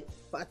te oi.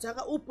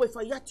 Whaatanga upo e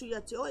whai atu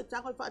ia te oi.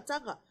 Tango e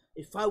whaatanga.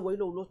 E whau ai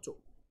lo loto.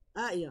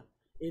 Ia.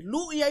 E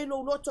lui ai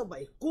lo loto ma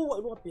e kua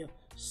i loa pia.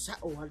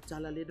 Sao hal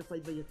tala le na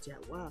whai mai te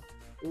au.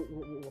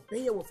 O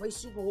peia wa whai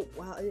singa o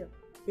ia.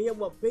 Peia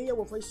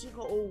wa whai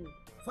singa o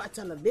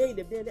whaatala nei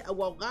le mele. A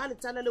wau ngāle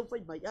tala leo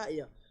whai mai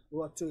ia.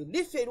 Ua tui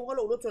life i runga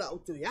lo loto la o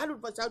tui alu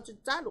na whasau te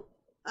talo.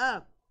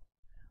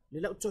 Le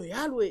lau tui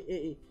alu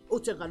o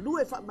te ngalu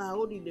e wha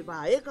maoni le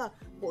maenga.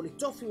 Po le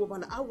tofi wa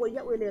mala awa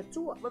iau e le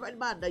atua. Mai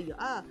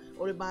maanaya.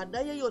 O le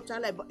maanaya i o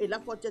tala e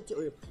lafo te te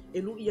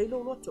e lui ai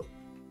lo loto.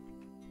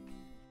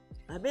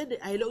 Amene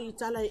ai lo i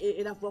tala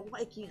e la fuanga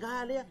e ki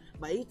galea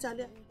ma i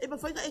tala e ma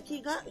fainga e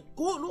ki ga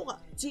ko lunga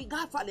ti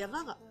ga fa le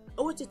nganga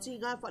o te ti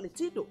ga fa le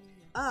tino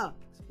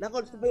la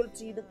ko te bel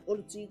ti o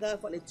le ti ga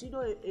fa le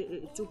tino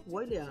e tupu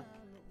ai le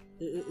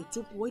e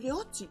tupu ai le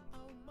oti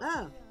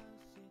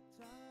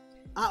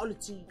o le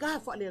ti ga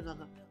fa le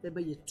nganga le ma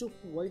e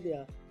tupu ai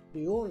le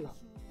e ola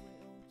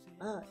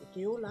e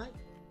ke ola ai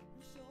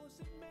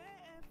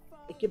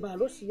e ke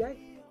balosi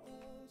ai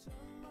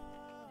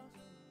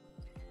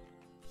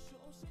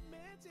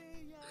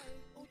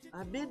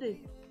Amene.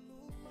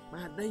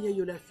 Ma nai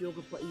yo le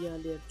fioga pa ia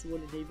le atua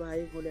le nei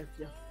vai go le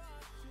afia.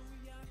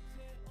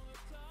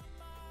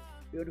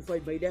 Yo le fai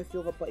mai le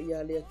fioga pa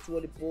ia le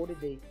atua le pole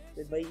nei.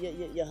 Le mai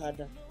ia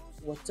hana.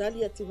 Wa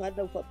tali atu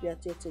hana fa pia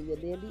tete ia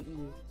le li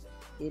i.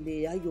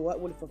 Ele ayo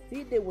wa le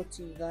fafine wa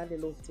tinga le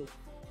loto.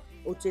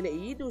 O tele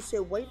inu se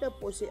waina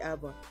po se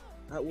ava.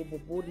 A o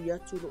boboni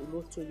atu no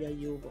loto ia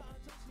yoga.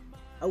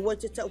 A wa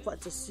te tau fa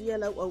tasia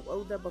lau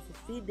au na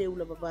mafafine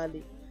ula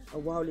mavale. A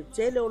wao le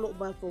tele o lo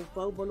ma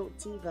fau balo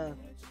tinga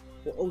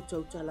o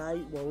tau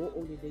talai wa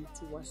o le nei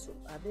tu waso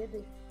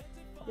amene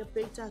ia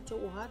peita to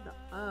o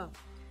hana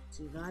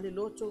tinga le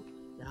loto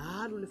ya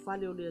halu le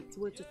fale o le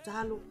atua te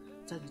talo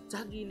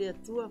tangi le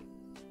atua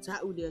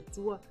tau le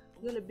atua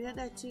ia le mea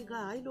na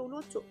tinga ai lo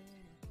loto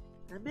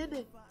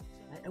amene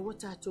ai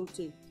awata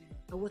tote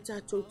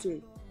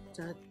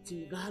ta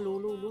tinga lo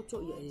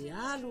loto ia e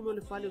halu lo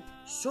le fale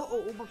so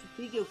o uma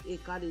fipige e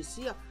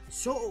kalesia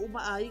so o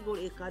uma aigo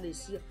e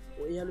kalesia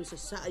o e alu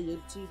sa ia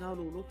le tinga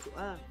lo loto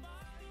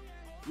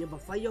ia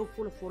mawhai au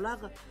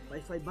folaga,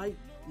 mai whai mai,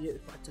 ia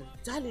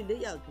whaatari le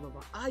ia, ki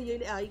mawa ai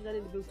ele a inga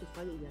le meu te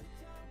whai ia.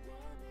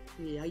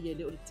 e ai e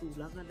le o le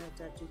tūlanga na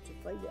tātou te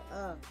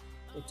whaia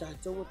o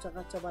tātou o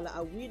tangata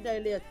Valaauina e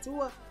le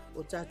atua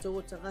o tātou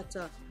o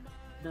tangata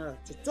na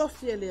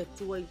totofi e le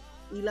atua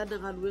i lana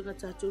ngaluenga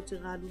tātou te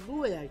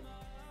nganunue ai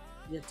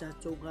ia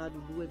tātou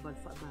nganunue ma le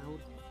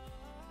whaamaona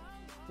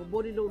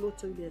mamoni lo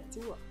loto i le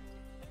atua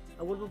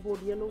awal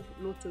mamoni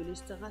loto i le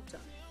stangata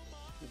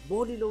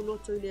mamoni lo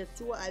loto i le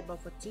atua ai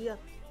mafatia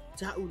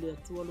tau le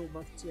atua lo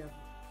mafatia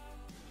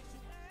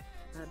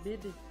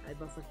amene ai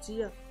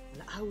mafatia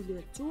la au le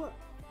atua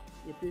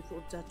ia pe fo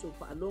tātou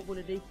whaalongo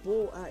le nei pō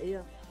a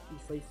ea i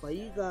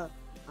whaiwhaiga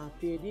a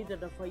penina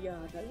na whaia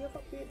na ia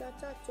whapena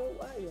tātou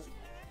a ea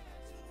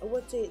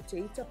aua te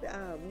ita pe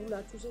a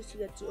mula tu se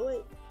si a te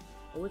oe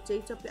aua te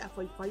ita pe a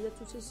whaiwhaia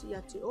tu se si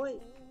a te oe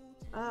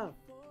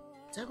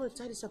tango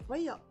tari sa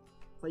whaia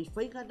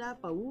whaiwhaiga na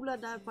paula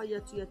na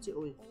whaia tu a te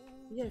oe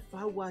ia e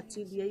whau a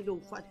tini ai lo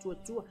whatua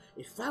tua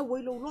e whau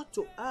ai lo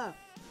loto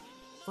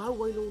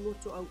whau ai lo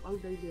loto au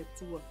nei le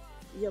atua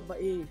ia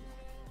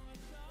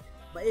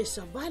ma e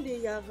samale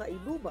ia nga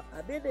inuma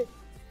amene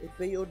e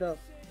pei ona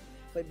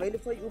fai mai le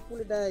fai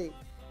upule nai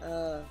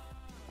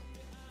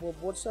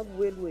mua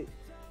Samuelu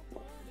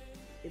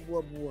e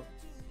mua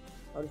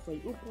au le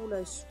fai upula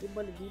e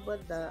suma le lima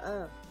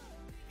na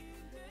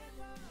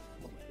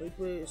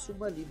koe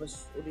suma lima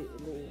o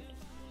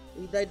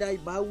le nai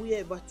mau ia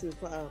e matu e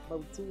faa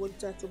mautu o le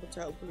tātou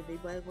mata upule nei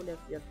mai ngole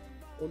afia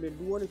o le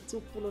lua le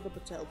tupulo na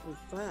mata upule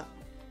faa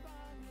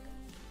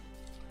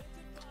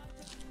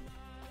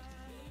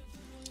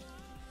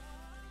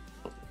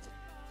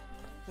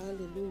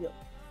Hallelujah.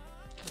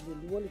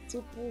 Hallelujah le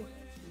tupu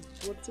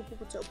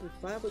pa tau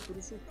prefa pa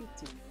turusu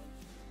fitu.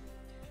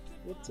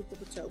 Le tupu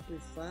pa tau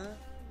prefa.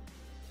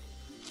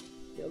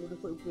 Ya lo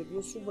ko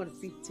upre sumar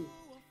fitu.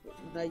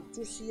 Na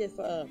itusi e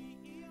fa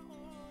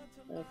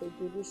ko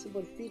upre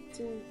sumar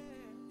fitu.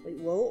 Ai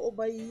o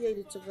bai ia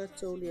le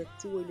tangata o le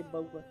atu le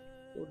mauga.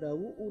 O na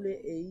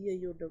ule e ia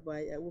yo na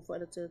mai. Ai fa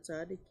na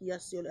tata ne ki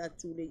asi o le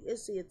atu le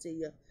ese ya te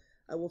ia.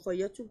 Ai fa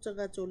ya tu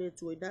tangata o le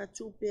atu na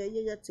tu pe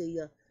ia ya te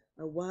ia.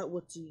 Wa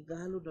wati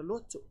galo na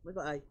loto mai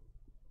vai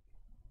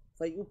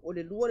fai up o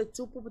le lua le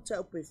tupu mata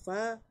o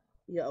prefa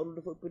ia o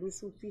le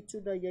perusu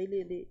fitu na ia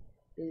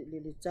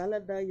le tala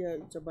na ia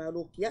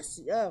tamalo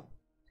kiasi na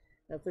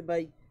fai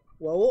mai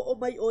wa o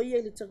mai o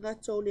ia le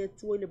tangata o le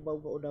atu le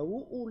mauga o na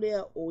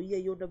lea o ia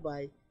yo na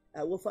mai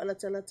a wa fa la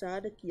tala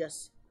tana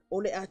kiasi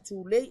o le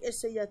atu le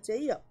ese ia te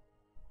ia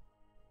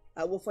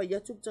a wa fa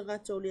ya tu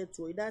tangata o le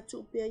atu ina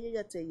tu pe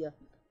ia te ia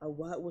a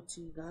wa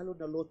wati galo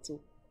na loto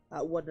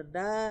a wa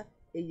na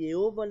e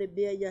Yehova le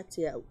mea ia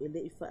te au e le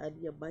i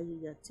whaania mai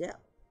ia te au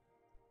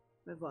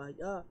me vai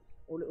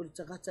o le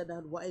tangata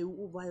na wa e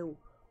vai o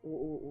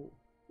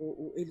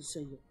Elisa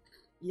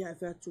ia e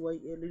whatu ai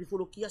le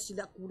rifolo kia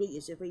sila kure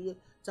e se whai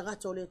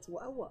tangata o le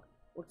atua awa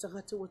o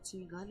tangata wa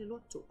tinga le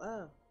loto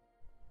a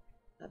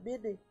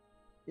mene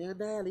e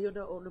anai le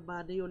ona o le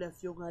mane o le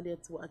afionga le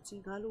atua a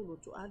tinga lo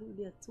loto alu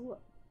le atua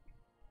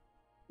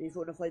e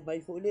fo na whai mai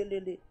fo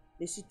le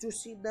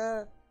situsi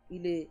na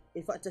ile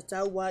e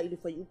whaatatau wa ile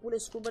whai upule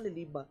skuma le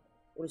lima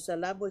o le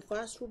salamo e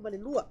wha skuma le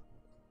lua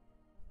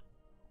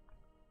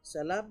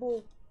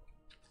salamo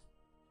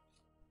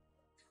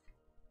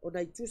o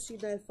na itusi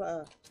na e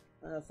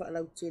wha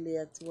lau tele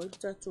atua i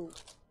tatou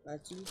a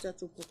tini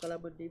tatou po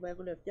kalama nei mai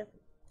ngole afia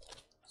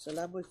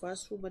salamo e wha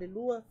skuma le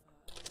lua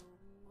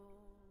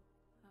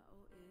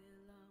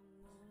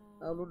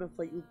au lona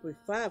whai upu e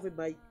wha ave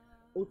mai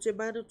o te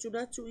mana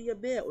tunatu ia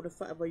mea o na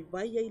wha mai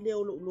mai ai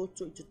leo lo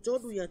uloto i te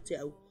tonu ia te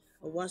au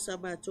a wasa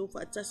mātou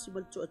whaatasi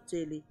mal toa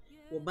tele.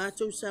 Wa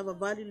mātou sa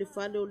vavali le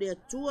whale o le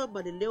atua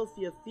ma le leo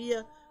fia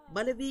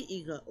ma le vi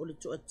inga o le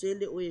toa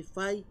tele o e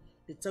whai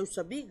le tau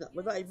saminga.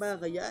 Ma vai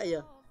maanga ia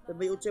ea. Na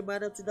mai o te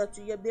mana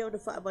tunatu ia mea o na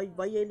wha mai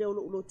vai ai leo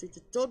lo uloto i te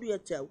tonu ia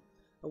te au.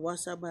 A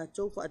wasa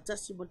mātou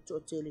whaatasi mal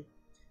toa tele.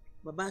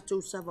 Ma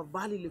mātou sa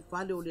vavali le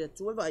whale o le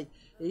atua vai.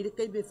 E ire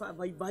kai me wha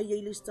mai vai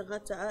ai le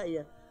stangata a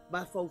ea.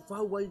 Ma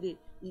whau ai le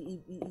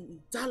i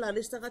tala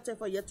le stangata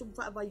whai atum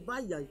wha mai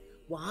vai ai.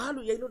 Wa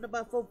halu ia ilo na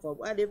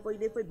mawhau a le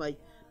whai mai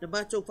na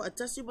mātou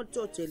whaatasi man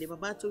tō tele ma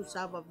mātou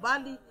sa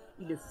vavali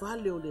i le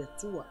whale o le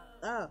atua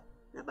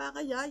na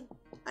mga iai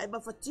ai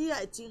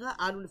mawhatia e tinga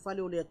anu le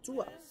whale o le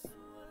atua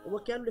o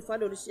wake anu le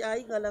whale o le si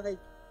ai ngā langai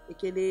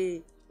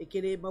e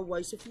kele maua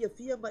i se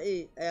fia ma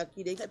e a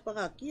kire inga i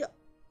pangakia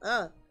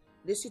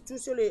le si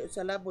tusi o le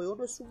salamo e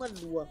ono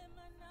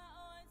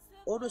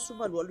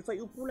sumanua le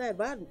whai upula e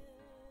vanu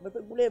ma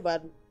whai upula e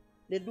vanu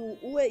le nu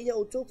ue ia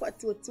o tau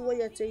whaatua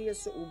ia te ia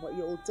so uma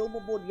ia o tau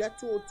mamoni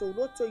atu o tau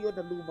loto i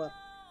ona luma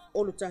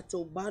o lo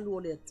tātou malu o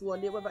le atua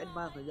lea wai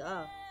maanga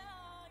ia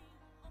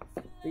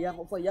pe ia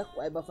ngo whai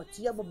aku ai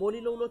mawhatia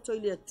mamoni lo loto i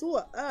le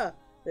atua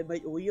pe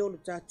mai o ia o lo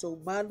tātou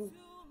malu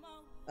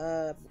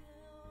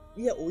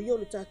ia o ia o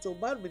lo tātou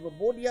malu me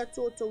mamoni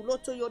atu o tau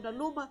loto i ona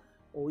luma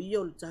o ia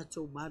o lo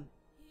tātou malu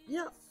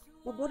ia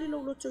mamoni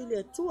lo loto i le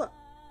atua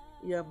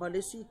ia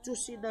malesi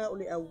tusi na o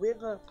le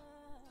awenga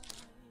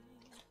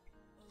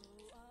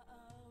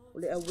o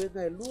le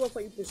auenga e lua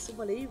whai pe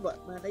suma le iwa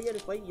ma na ia le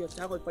whai ia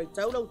tango i whai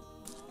tau lau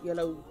ia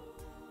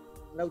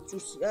lau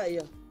tusi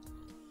ia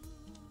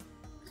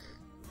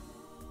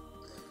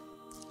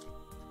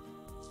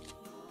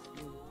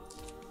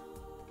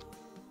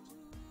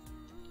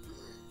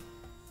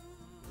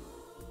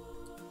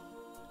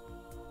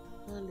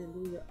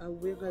ia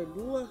auega e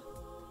lua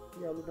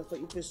ia o lona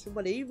faiupe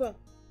suma le iva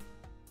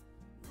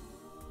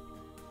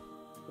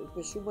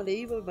faiupe suma le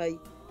iva mai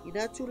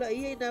ina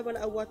tulaʻia ina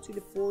valaau atu i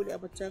le pō i le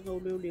amataga o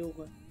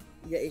leoleoga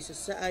ia e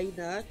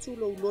sasaaina atu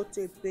lou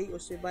loto e pei o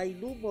se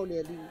mainuma o le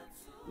ali'i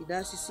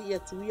ina sisii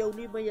atu ia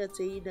ulima ia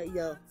te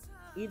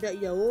ina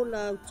ia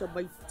ola au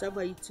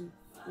tamaiti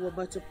ua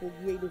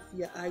matapogia i le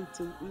fiaʻai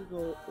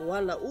tuuiga o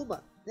ala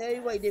uma e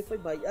iua i le fai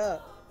mai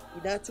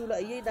ina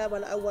tulaʻia ina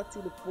valaau atu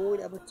i le pō i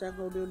le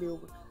amataga o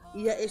leoleoga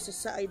ia e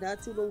sasaaina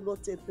atu lou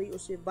loto e pei o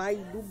se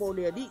mainuma o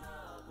le ali'i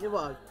ia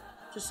vaai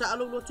sasaa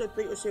lou loto e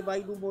pei o se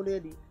mainuma o le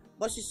ali'i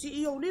ma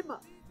sisii o ulima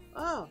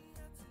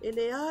e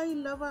leai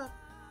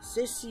lava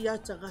sesi a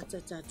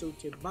tagata tatou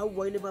te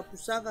maua i le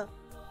mapusaga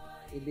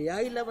e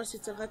leai lava se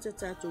tagata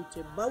tatou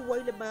te maua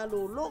i le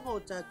malōloga o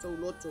tatou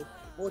loto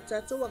mo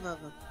tatou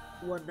agaga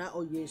ua na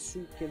o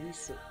Iesu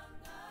Keriso.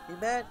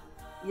 Amen.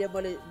 Ia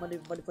male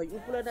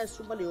faiupu lana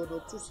suma le ono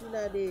tusi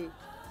la le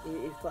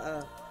e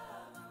faa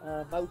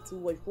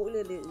mautu ai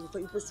foʻi le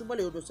faiupu suma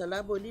le ono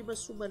salamo e lima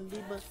suma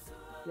lima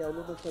ia o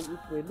lona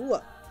faiupu e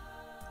lua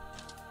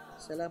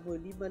salamo e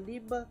lima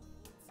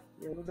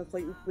ia o lona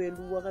faiupu e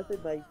lua gai fai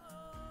mai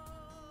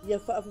ia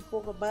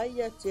faafofoga mai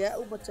ia te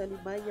a'u ma tali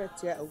mai ia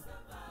te a'u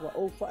ua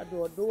ou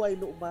faanoanoa i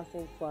lo'u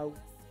mafaufau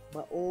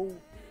ma ou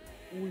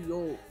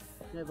uiō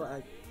na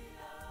vaai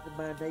na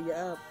manai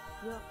a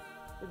ia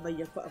e mai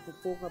ia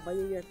faafofoga mai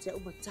ia te a'u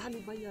ma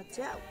tali mai ia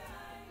te a'u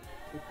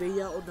e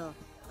peia ona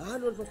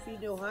alo le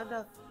fafine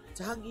ohana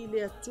tagi i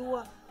le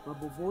atua ma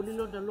momoli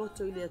lona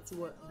loto i le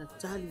atua na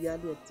tali a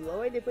le atua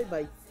auai le fai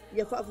mai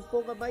ia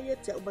faafofoga mai ia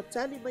te a'u ma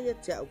tali mai ia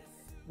te a'u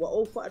ua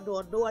ou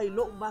faanoanoa i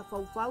lo'u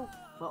mafaufau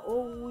ma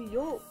ou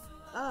uiō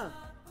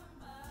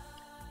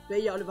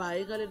peia o le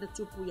vaega lena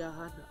tupu ia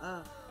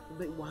hana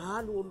mai ua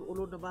alu o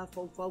lona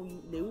mafaufau i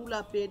le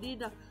ula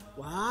penina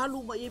ua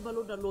alu ma ia ma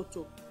lona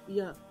loto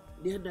ia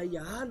leana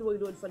ia alu ai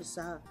loa i le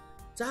falesā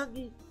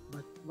tagi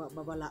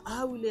ma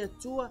valaau i le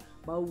atua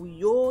ma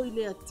uiō i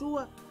le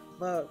atua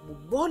ma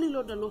momoli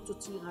lona loto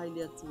tiga i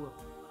le atua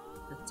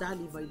na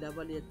tali mai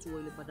lava le atua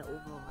i le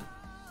manaʻoga o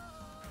hana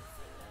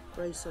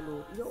praise the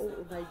Lord ia o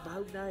nai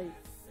mau nai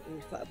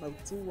e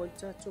faamautu ai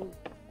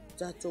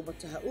tatou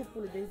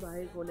matahaupu lenei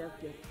vaega o le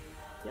afiafi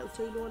ia o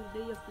tailoa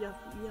lenei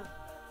afiafi ia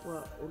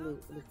ua o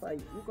le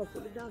faaiʻuga foʻi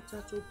lenā o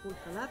tatou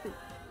polokalame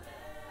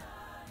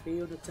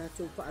pei ona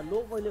tatou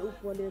faalogo i le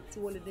upu a le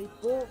atua lenei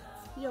pō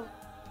ia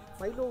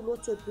fai lou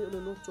loto e pei o le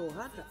loto o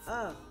hana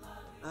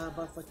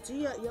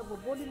mafatia ia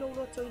momoli lou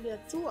loto i le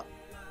atua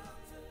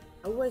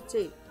aua e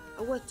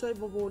toe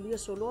momolia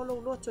soloa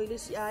lou loto i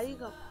lesi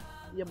aiga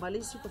ia ma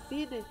lesi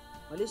fafine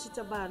ma lesi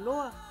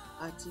tamāloa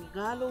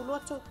atigā lou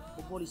loto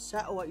momoli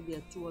sa'o ai le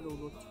atua lou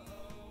loto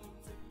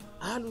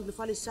alu le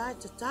falesā e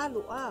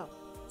tatalo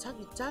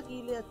tagitagi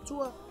i le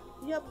atua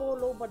ia mo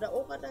lou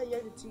manaʻoga na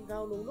iai le tigā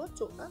o lou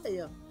loto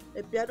ia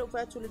e peano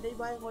fai atu lenei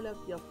vaega o le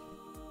afiafi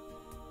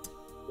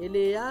e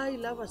leai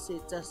lava se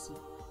tasi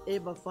e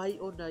mafai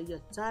ona ia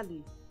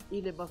tali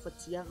i le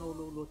mafatiaga o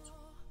lou loto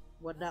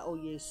ua na o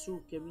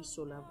Iesu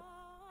Keriso lava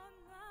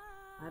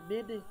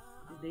amene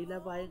lenei la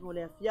vaega o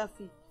le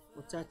afiafi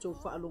o tatou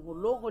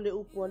faalogologo le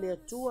upu a le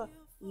atua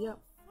ia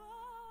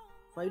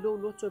fai lou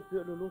loto e pei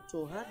o le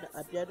loto o hana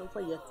a peano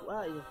fai atu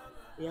ia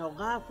e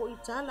aogā foʻi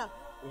tala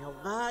e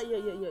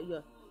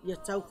aogā ia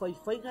tau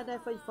faifaiga na e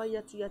faifai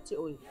atu ia te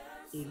oe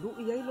e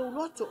luʻi ai lou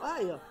loto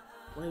ia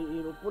uai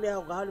e lopole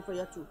aogā o le fai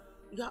atu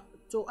ia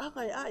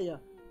toʻaga e ia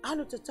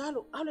alo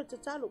tatalo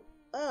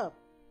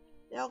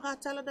e aogā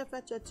tala na e fai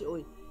atu ia te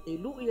oe e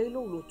luʻi ai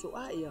lou loto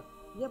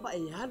ia ma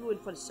e alu e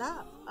le falesā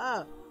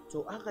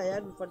toʻaga e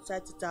alu le falesā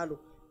e tatalo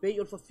pei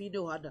o le fafine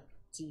o hana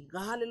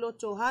tigā le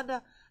loto o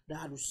hana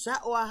na alu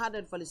sa'o a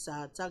hana le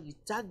falesā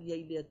tagitagi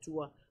ai le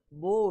atua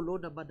mo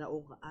lona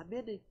manaʻoga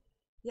amene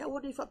ia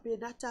ua nei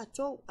faapena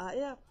tatou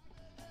ea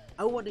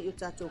aua nei o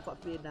tatou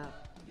faapena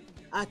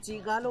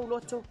tigā lou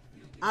loto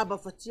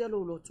mafatia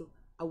lou loto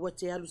aua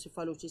te alu se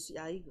falo sesi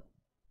aiga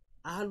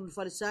alu le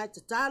falesā e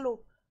tatalo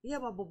ia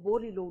ma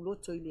momoli lou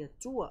loto i le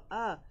atua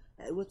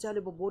e ua te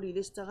ale momoli i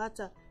lesi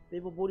tagata me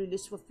momoli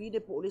lesi fafine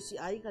po o lesi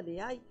aiga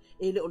leai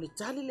e le o le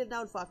tali lenā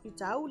o le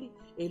faafitauli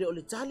e le o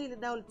le tali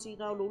lenā o le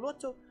tigā o lou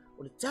loto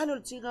o le tali o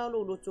le tigā o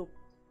lou loto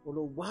o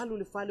lou walu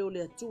le fale o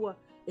le atua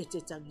e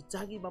te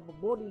tagitagi ma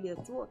momoli le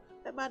atua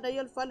e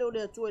manaia le fale o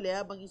le atua i le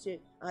a magise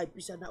ai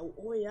pisa na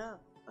oe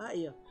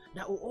ia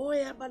na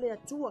oe ma le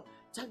atua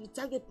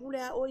tagitagi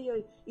pule a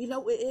oe i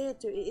lau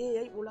te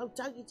ai mo lau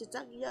tagi te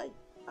tagi ai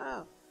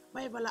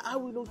mai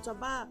valaau i lou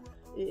tamā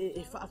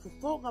e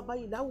faafofoga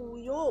mai lau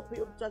uiō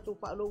pei ona tatou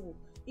faalogo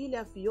i le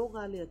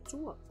afioga a le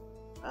atua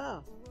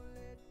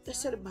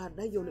ese le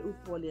manai o le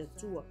upu a le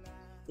atua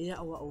e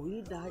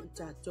aʻoaʻoina ai i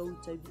tatou i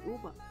taimi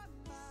uma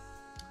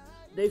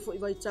nei foʻi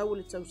vaitau o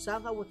le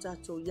tausaga ua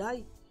tatou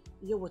iai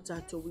ia ua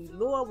tatou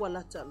iloa ua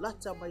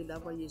latalata mai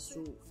lava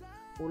Iesu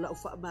o laʻu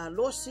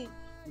faamalosi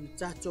i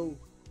tatou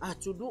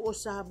atunuu o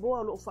Samoa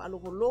o loo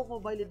faalogologo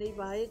mai lenei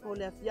vaega o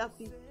le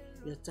afiafi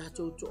ia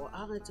tatou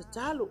toʻaga e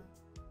tatalo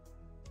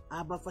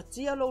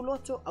mafatia lou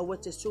loto aua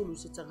te sulu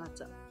se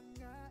tagata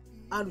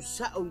alu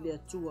sa'o i le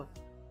atua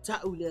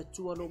ta'u le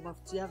atua lo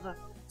mafatiaga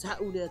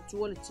ta'u le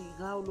atua le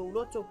tigao lo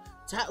loto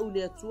ta'u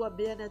le atua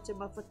mea na te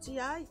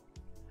mafatia ai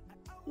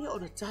ia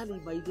ona tali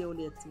mai le o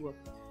le atua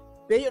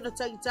pe ona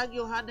tangi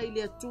o hana i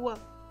le atua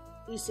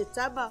i se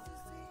tama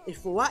e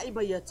foa'i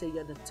mai ate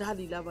ia na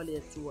tali lava le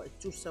atua e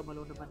tusa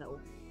malona mana o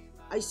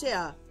ai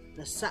sea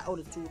na sa'o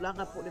le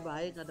tūlanga po le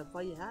vaenga na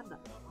fai hana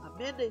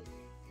amene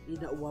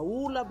ina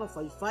uaula ma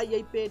fai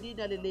ai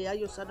penina le le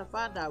ai o sana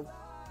whanau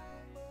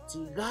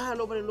tinga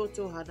lo male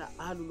loto hana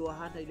alu lo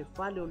hana i le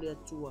fale o le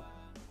atua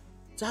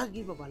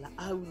tangi ma wala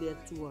au le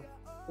atua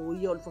o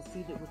ia o le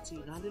fafine mo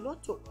tinga le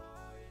loto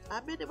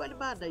amene wale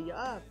mana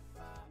ia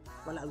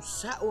wala au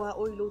sa'o a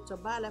oi lo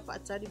tamala fa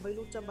atani mai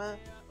lo tama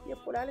ia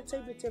polale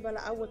taimi te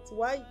wala au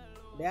atuai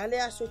le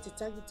ale aso te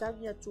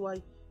tangi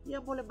atuai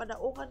ia mole mana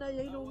onga na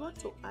ia ilo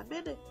loto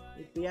amene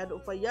le peano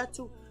fai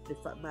atu le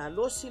fa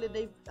malosi le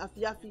nei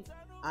afiafi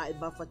a e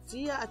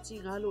mafatia ati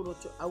ngalo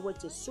loto awa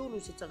te sulu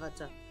se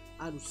tangata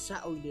alu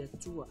sa'o i le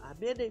atua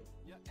amene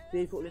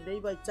pe fo le nei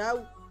vai tau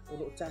o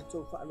lo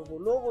tatou fa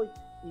logologo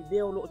i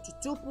mea o lo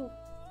tutupu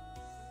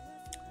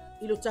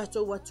i lo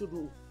tatou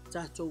watunu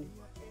tatou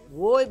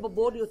woi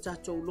maboni o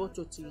tatou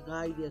loto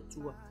tinga i le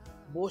atua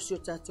mosi o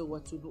tatou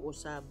watunu o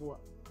Samoa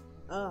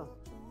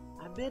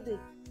amene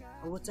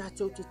awa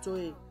tatou te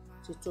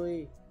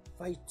toe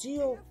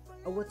faitio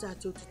awa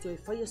tatou te toe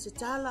faia se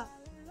tala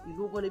i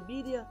lunga le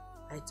media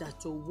ai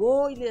tatou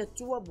woi le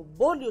atua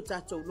maboni o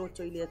tatou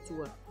loto i le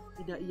atua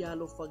ina ia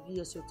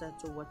alofagia se o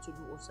tatou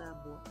watunu o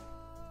Samoa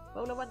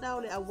paula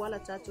wanao le awala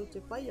tatou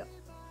te faia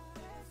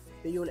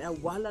pe yo le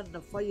awala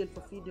na faia le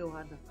fafine o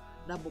hana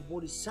na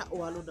maboni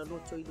sa'o alo na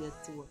loto i le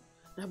atua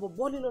na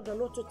maboni lo na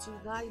loto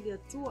tinga i le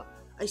atua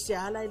ai se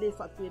ala i le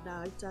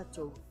whapena ai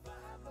tatou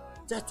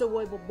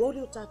wai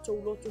maboni o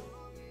tatou loto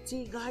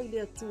tinga i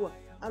le atua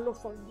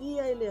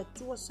alofangia i le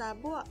atua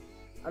Samoa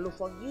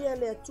alofangia i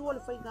le atua le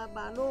whainga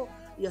malo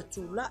i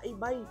atulai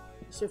mai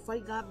se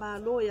whainga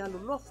malo i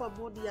alolofa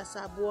moni a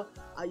Samoa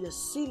ai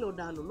asilo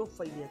na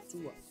alolofa i le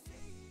atua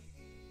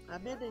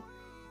amene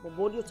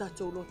maboni o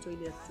tatou loto i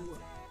le atua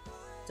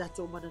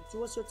tatou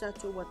manatua se o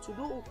tatou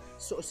watunu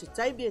so o se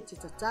taimi e te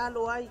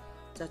tatalo ai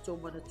tatou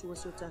manatua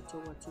se o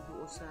tatou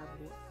watunu o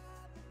Samoa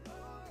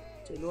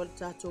te loa le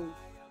tatou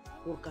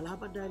por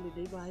kalama na le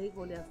nei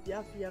vahenga o le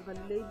afiafi anga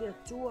le nei le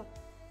atua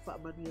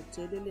whaamanuia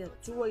tele le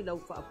atua i lau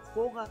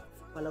whaafonga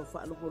ma lau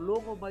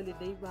whaalongolongo mai le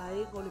nei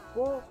vahenga o le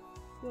pō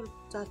i le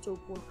tatou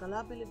por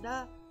kalama le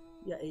na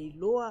ia e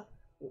loa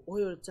o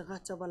oio le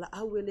tangata wala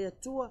au e le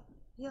atua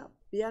ia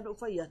piano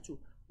whai atu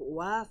po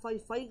ua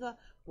whainga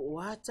po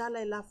ua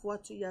tala e lafu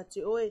atu ia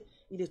te oe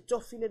i le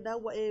tofi le na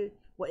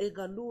wa e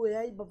galu e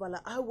ai ma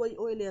wala au ai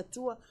oe le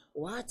atua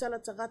o atala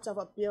tangata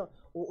whapia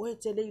o oe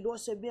te leiloa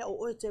se mea o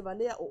oe te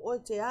valea o oe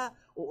te a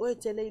o oe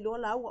te leiloa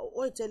laua o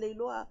oe te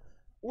leiloa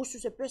usu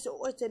se pese o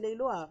oe te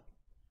leiloa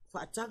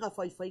whaatanga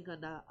whainga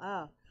na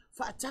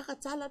whaatanga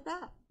tala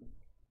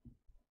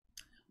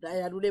na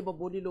e anu le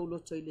mamoni lo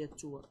loto i le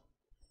atua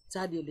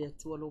tani le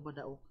atua lo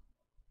mana o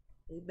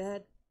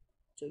amen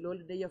te lo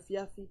le nei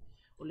afiafi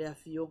o le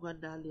afionga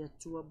na le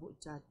atua mo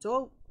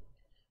tatou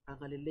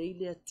anga le lei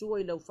le atua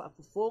i lau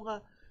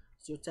whaafufonga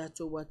si o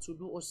tatou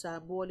watunu o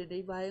Samoa le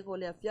nei vahenga o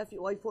le afiafi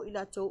o aifo i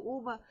latou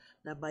uma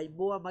na mai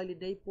moa mai le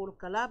nei polo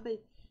kalame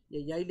ia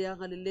iai le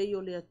anga le lei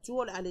o le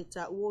atua le ale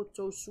ta uo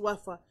tou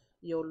suafa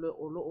ia o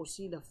lo o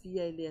sila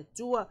fia i le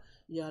atua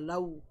ia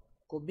lau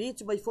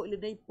komiti mai fo i le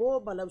nei po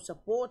ma lau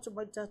support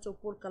mai tatou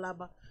polo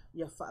kalama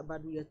ia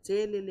whaamanu ia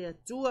tele le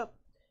atua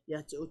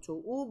ia te o tou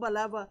uma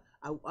lava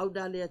au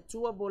na le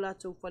atua mo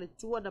latou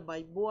faletua na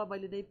mai moa mai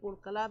le nei polo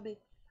kalame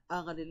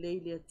anga le lei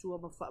le atua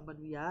ma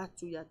whaamanu ia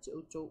atu ia te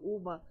o tou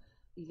uma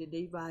i le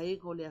nei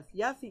vahenga o le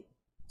afiafi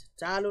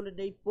talo le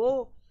nei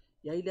po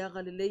ia i le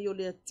anga le lei o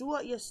le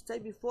atua ia se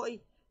taimi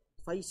foi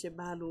fai se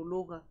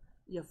malolonga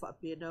ia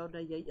whapena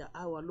ona ia ia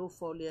au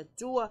alofa o le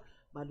atua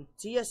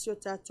malutia se o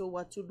tatou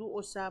watunu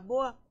o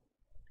Samoa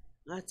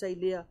ngata i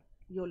lea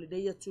i o le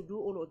nei atunu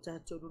o lo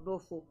tatou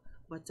nonofo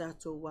ma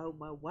tatou wau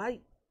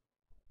mawai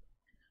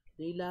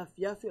nei la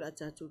afiafi o la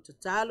tatou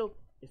tatalo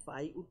e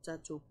whai u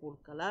tatou polo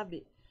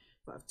kalame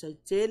whaafitai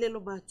tele lo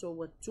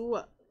matou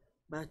atua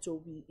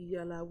matou mi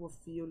ia la ua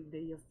fio le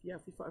nei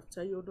afiafi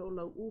whaafitai ona o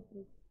lau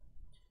upu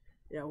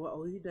e awa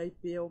o hina i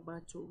pea o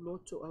matou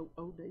loto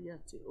au na ia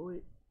te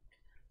oe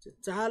te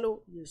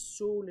talo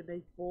Yesu le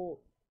nei pō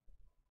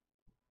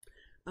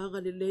anga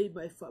le lei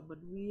ma e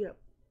whaamanuia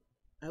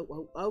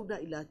au na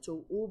i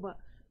latou uma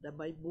na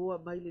mai moa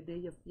mai le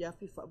nei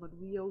afiafi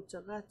whaamanuia o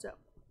tangata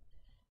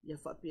ia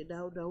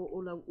whapenao na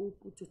o lau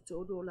upu te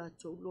tono o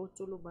latou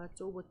loto lo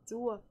matou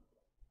atua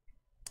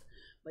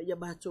ma ia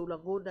matou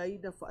langona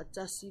ina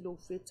whaatasi lo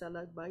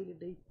whetala mai le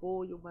nei pō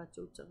i o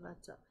matou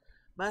tangata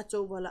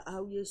matou wala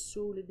au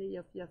Yesu le nei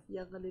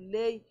afiafianga le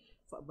lei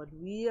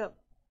whaamanuia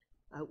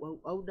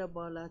au na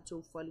ma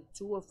latou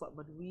whalitua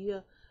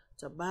whaamanuia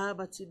ta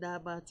mama tina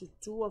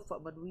matutua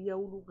whaamanuia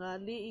unu ngā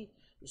lii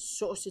i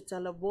so se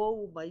tala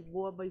mou mai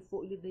moa mai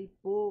fo ile nei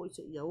pō i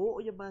se ia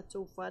o ia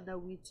matou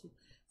whanau iti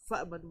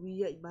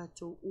whaamanuia i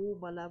matou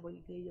uma lama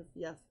i nei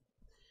afiafi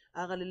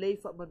Anga le lei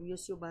whaamanuia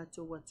si o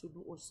mātou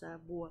atunu o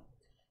Samoa.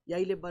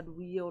 Iai le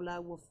manuia o la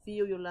ua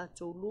fio i o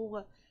lātou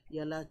lunga, i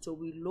a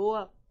lātou i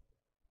loa.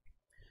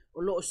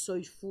 O loo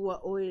soifua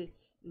oe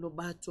lo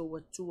mātou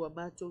atua,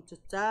 mātou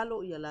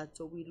tatalo i a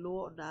lātou i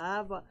loa o na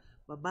ava,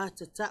 ma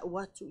mātata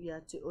watu i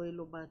a te oe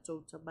lo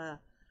mātou tamā.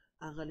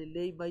 Anga le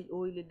lei mai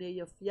oe le nei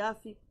a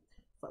fiafi,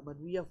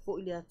 whaamanuia fo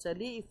i le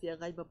atali i fia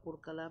ngai ma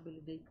porokalame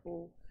le nei pō.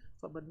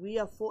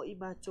 Whaamanuia fo i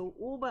mātou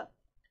uma,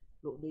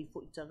 lo nei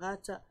fo i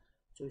tangata,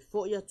 so i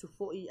fo i atu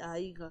fo i a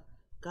inga,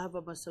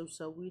 kawa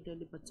masausawina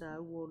le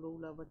matau o lo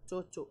lava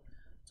toto,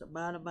 ta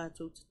mana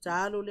mātou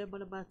tatalo le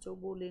mana mātou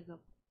mo lenga.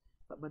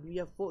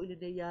 Whaamanuia fo i le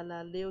nei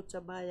ala leo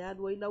ta mai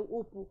anua i lau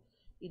upu,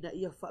 ina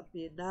ia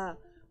whaapena,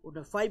 o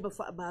na whaima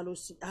whaamalo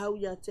si au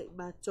ia te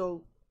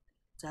mātou,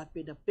 ta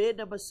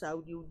pena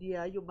masau ni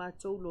unia ai o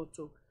mātou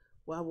loto,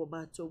 wawa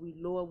mātou i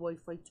loa wai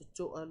whai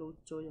toto alo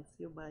toia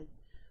fio mai.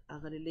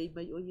 Anga le lei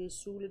mai o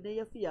Yesu le nei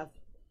a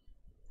fiafi.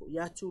 Fo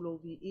iatu lo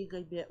vi inga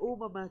i mea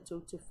uma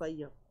mātou te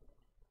whaia.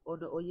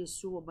 Ona o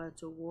Yesu o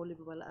mātou wole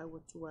me wala awa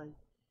tuai.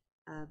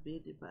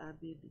 Amen e ma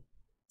amen.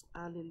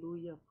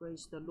 Hallelujah,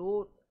 praise the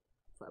Lord.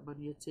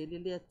 Whaamanuia tele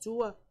le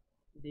atua.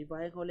 Nei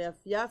vaenga le a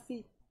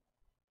fiafi.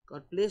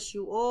 God bless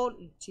you all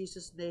in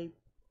Jesus' name.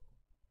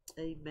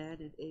 Amen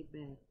and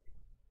amen.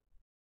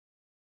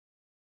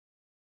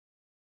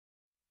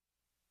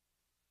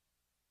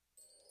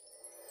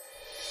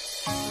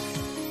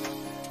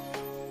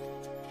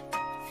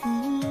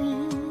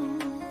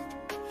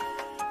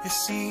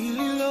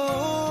 Silo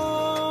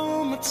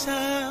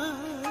matai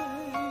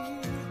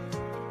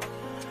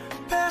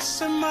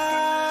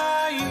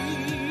pesamai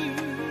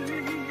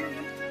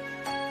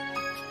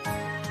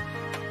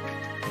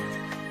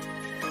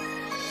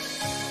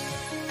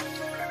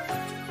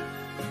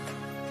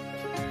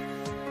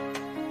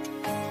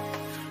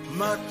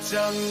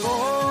matango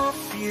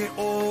fie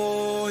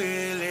o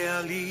ele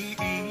ali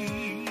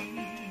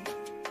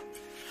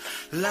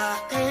la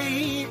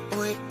ei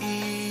o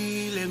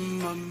ile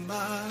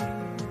mama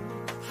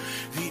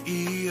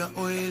ia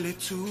oele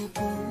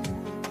tupu,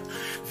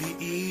 vi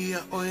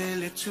ia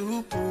oele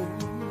tupu.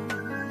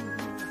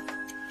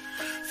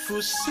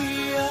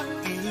 Fusia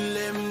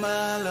ile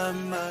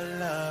malamalama,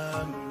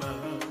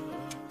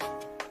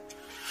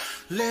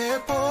 le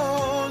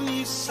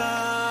poni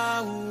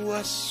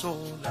saua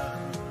sola.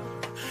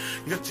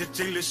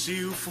 Ngatetele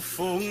si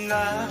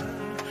ufufonga,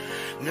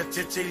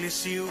 ngatetele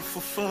si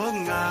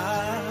ufufonga.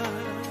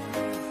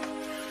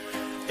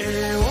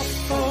 E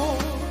ofo.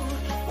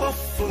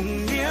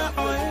 Ofungia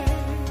oe,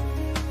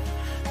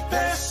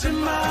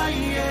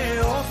 pesemai e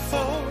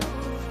ofo.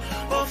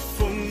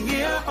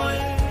 Ofungia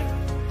oe,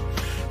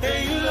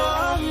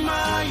 eilo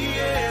mai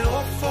e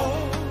ofo.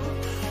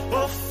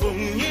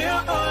 Ofungia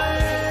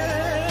oe,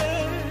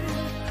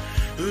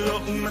 lo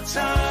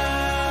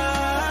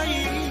matai.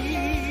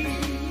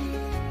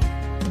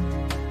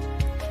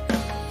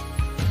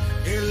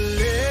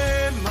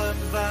 Ele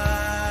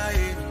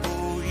mavai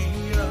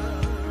boia.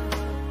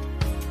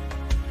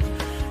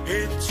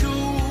 E tu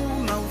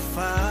não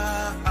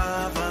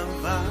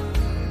fa'avava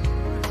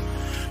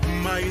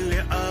mai le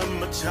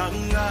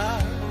amatanga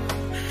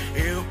e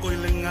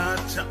oile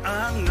ngata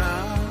anga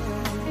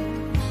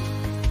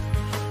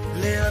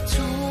le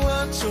atua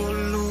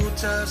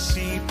toluta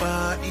si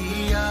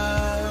paia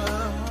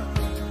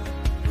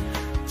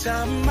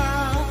tama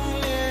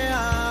le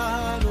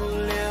alo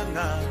le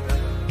ngata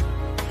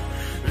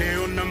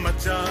leona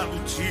mata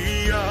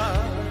utia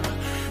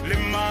le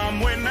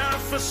mamwe na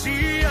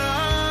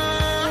fasia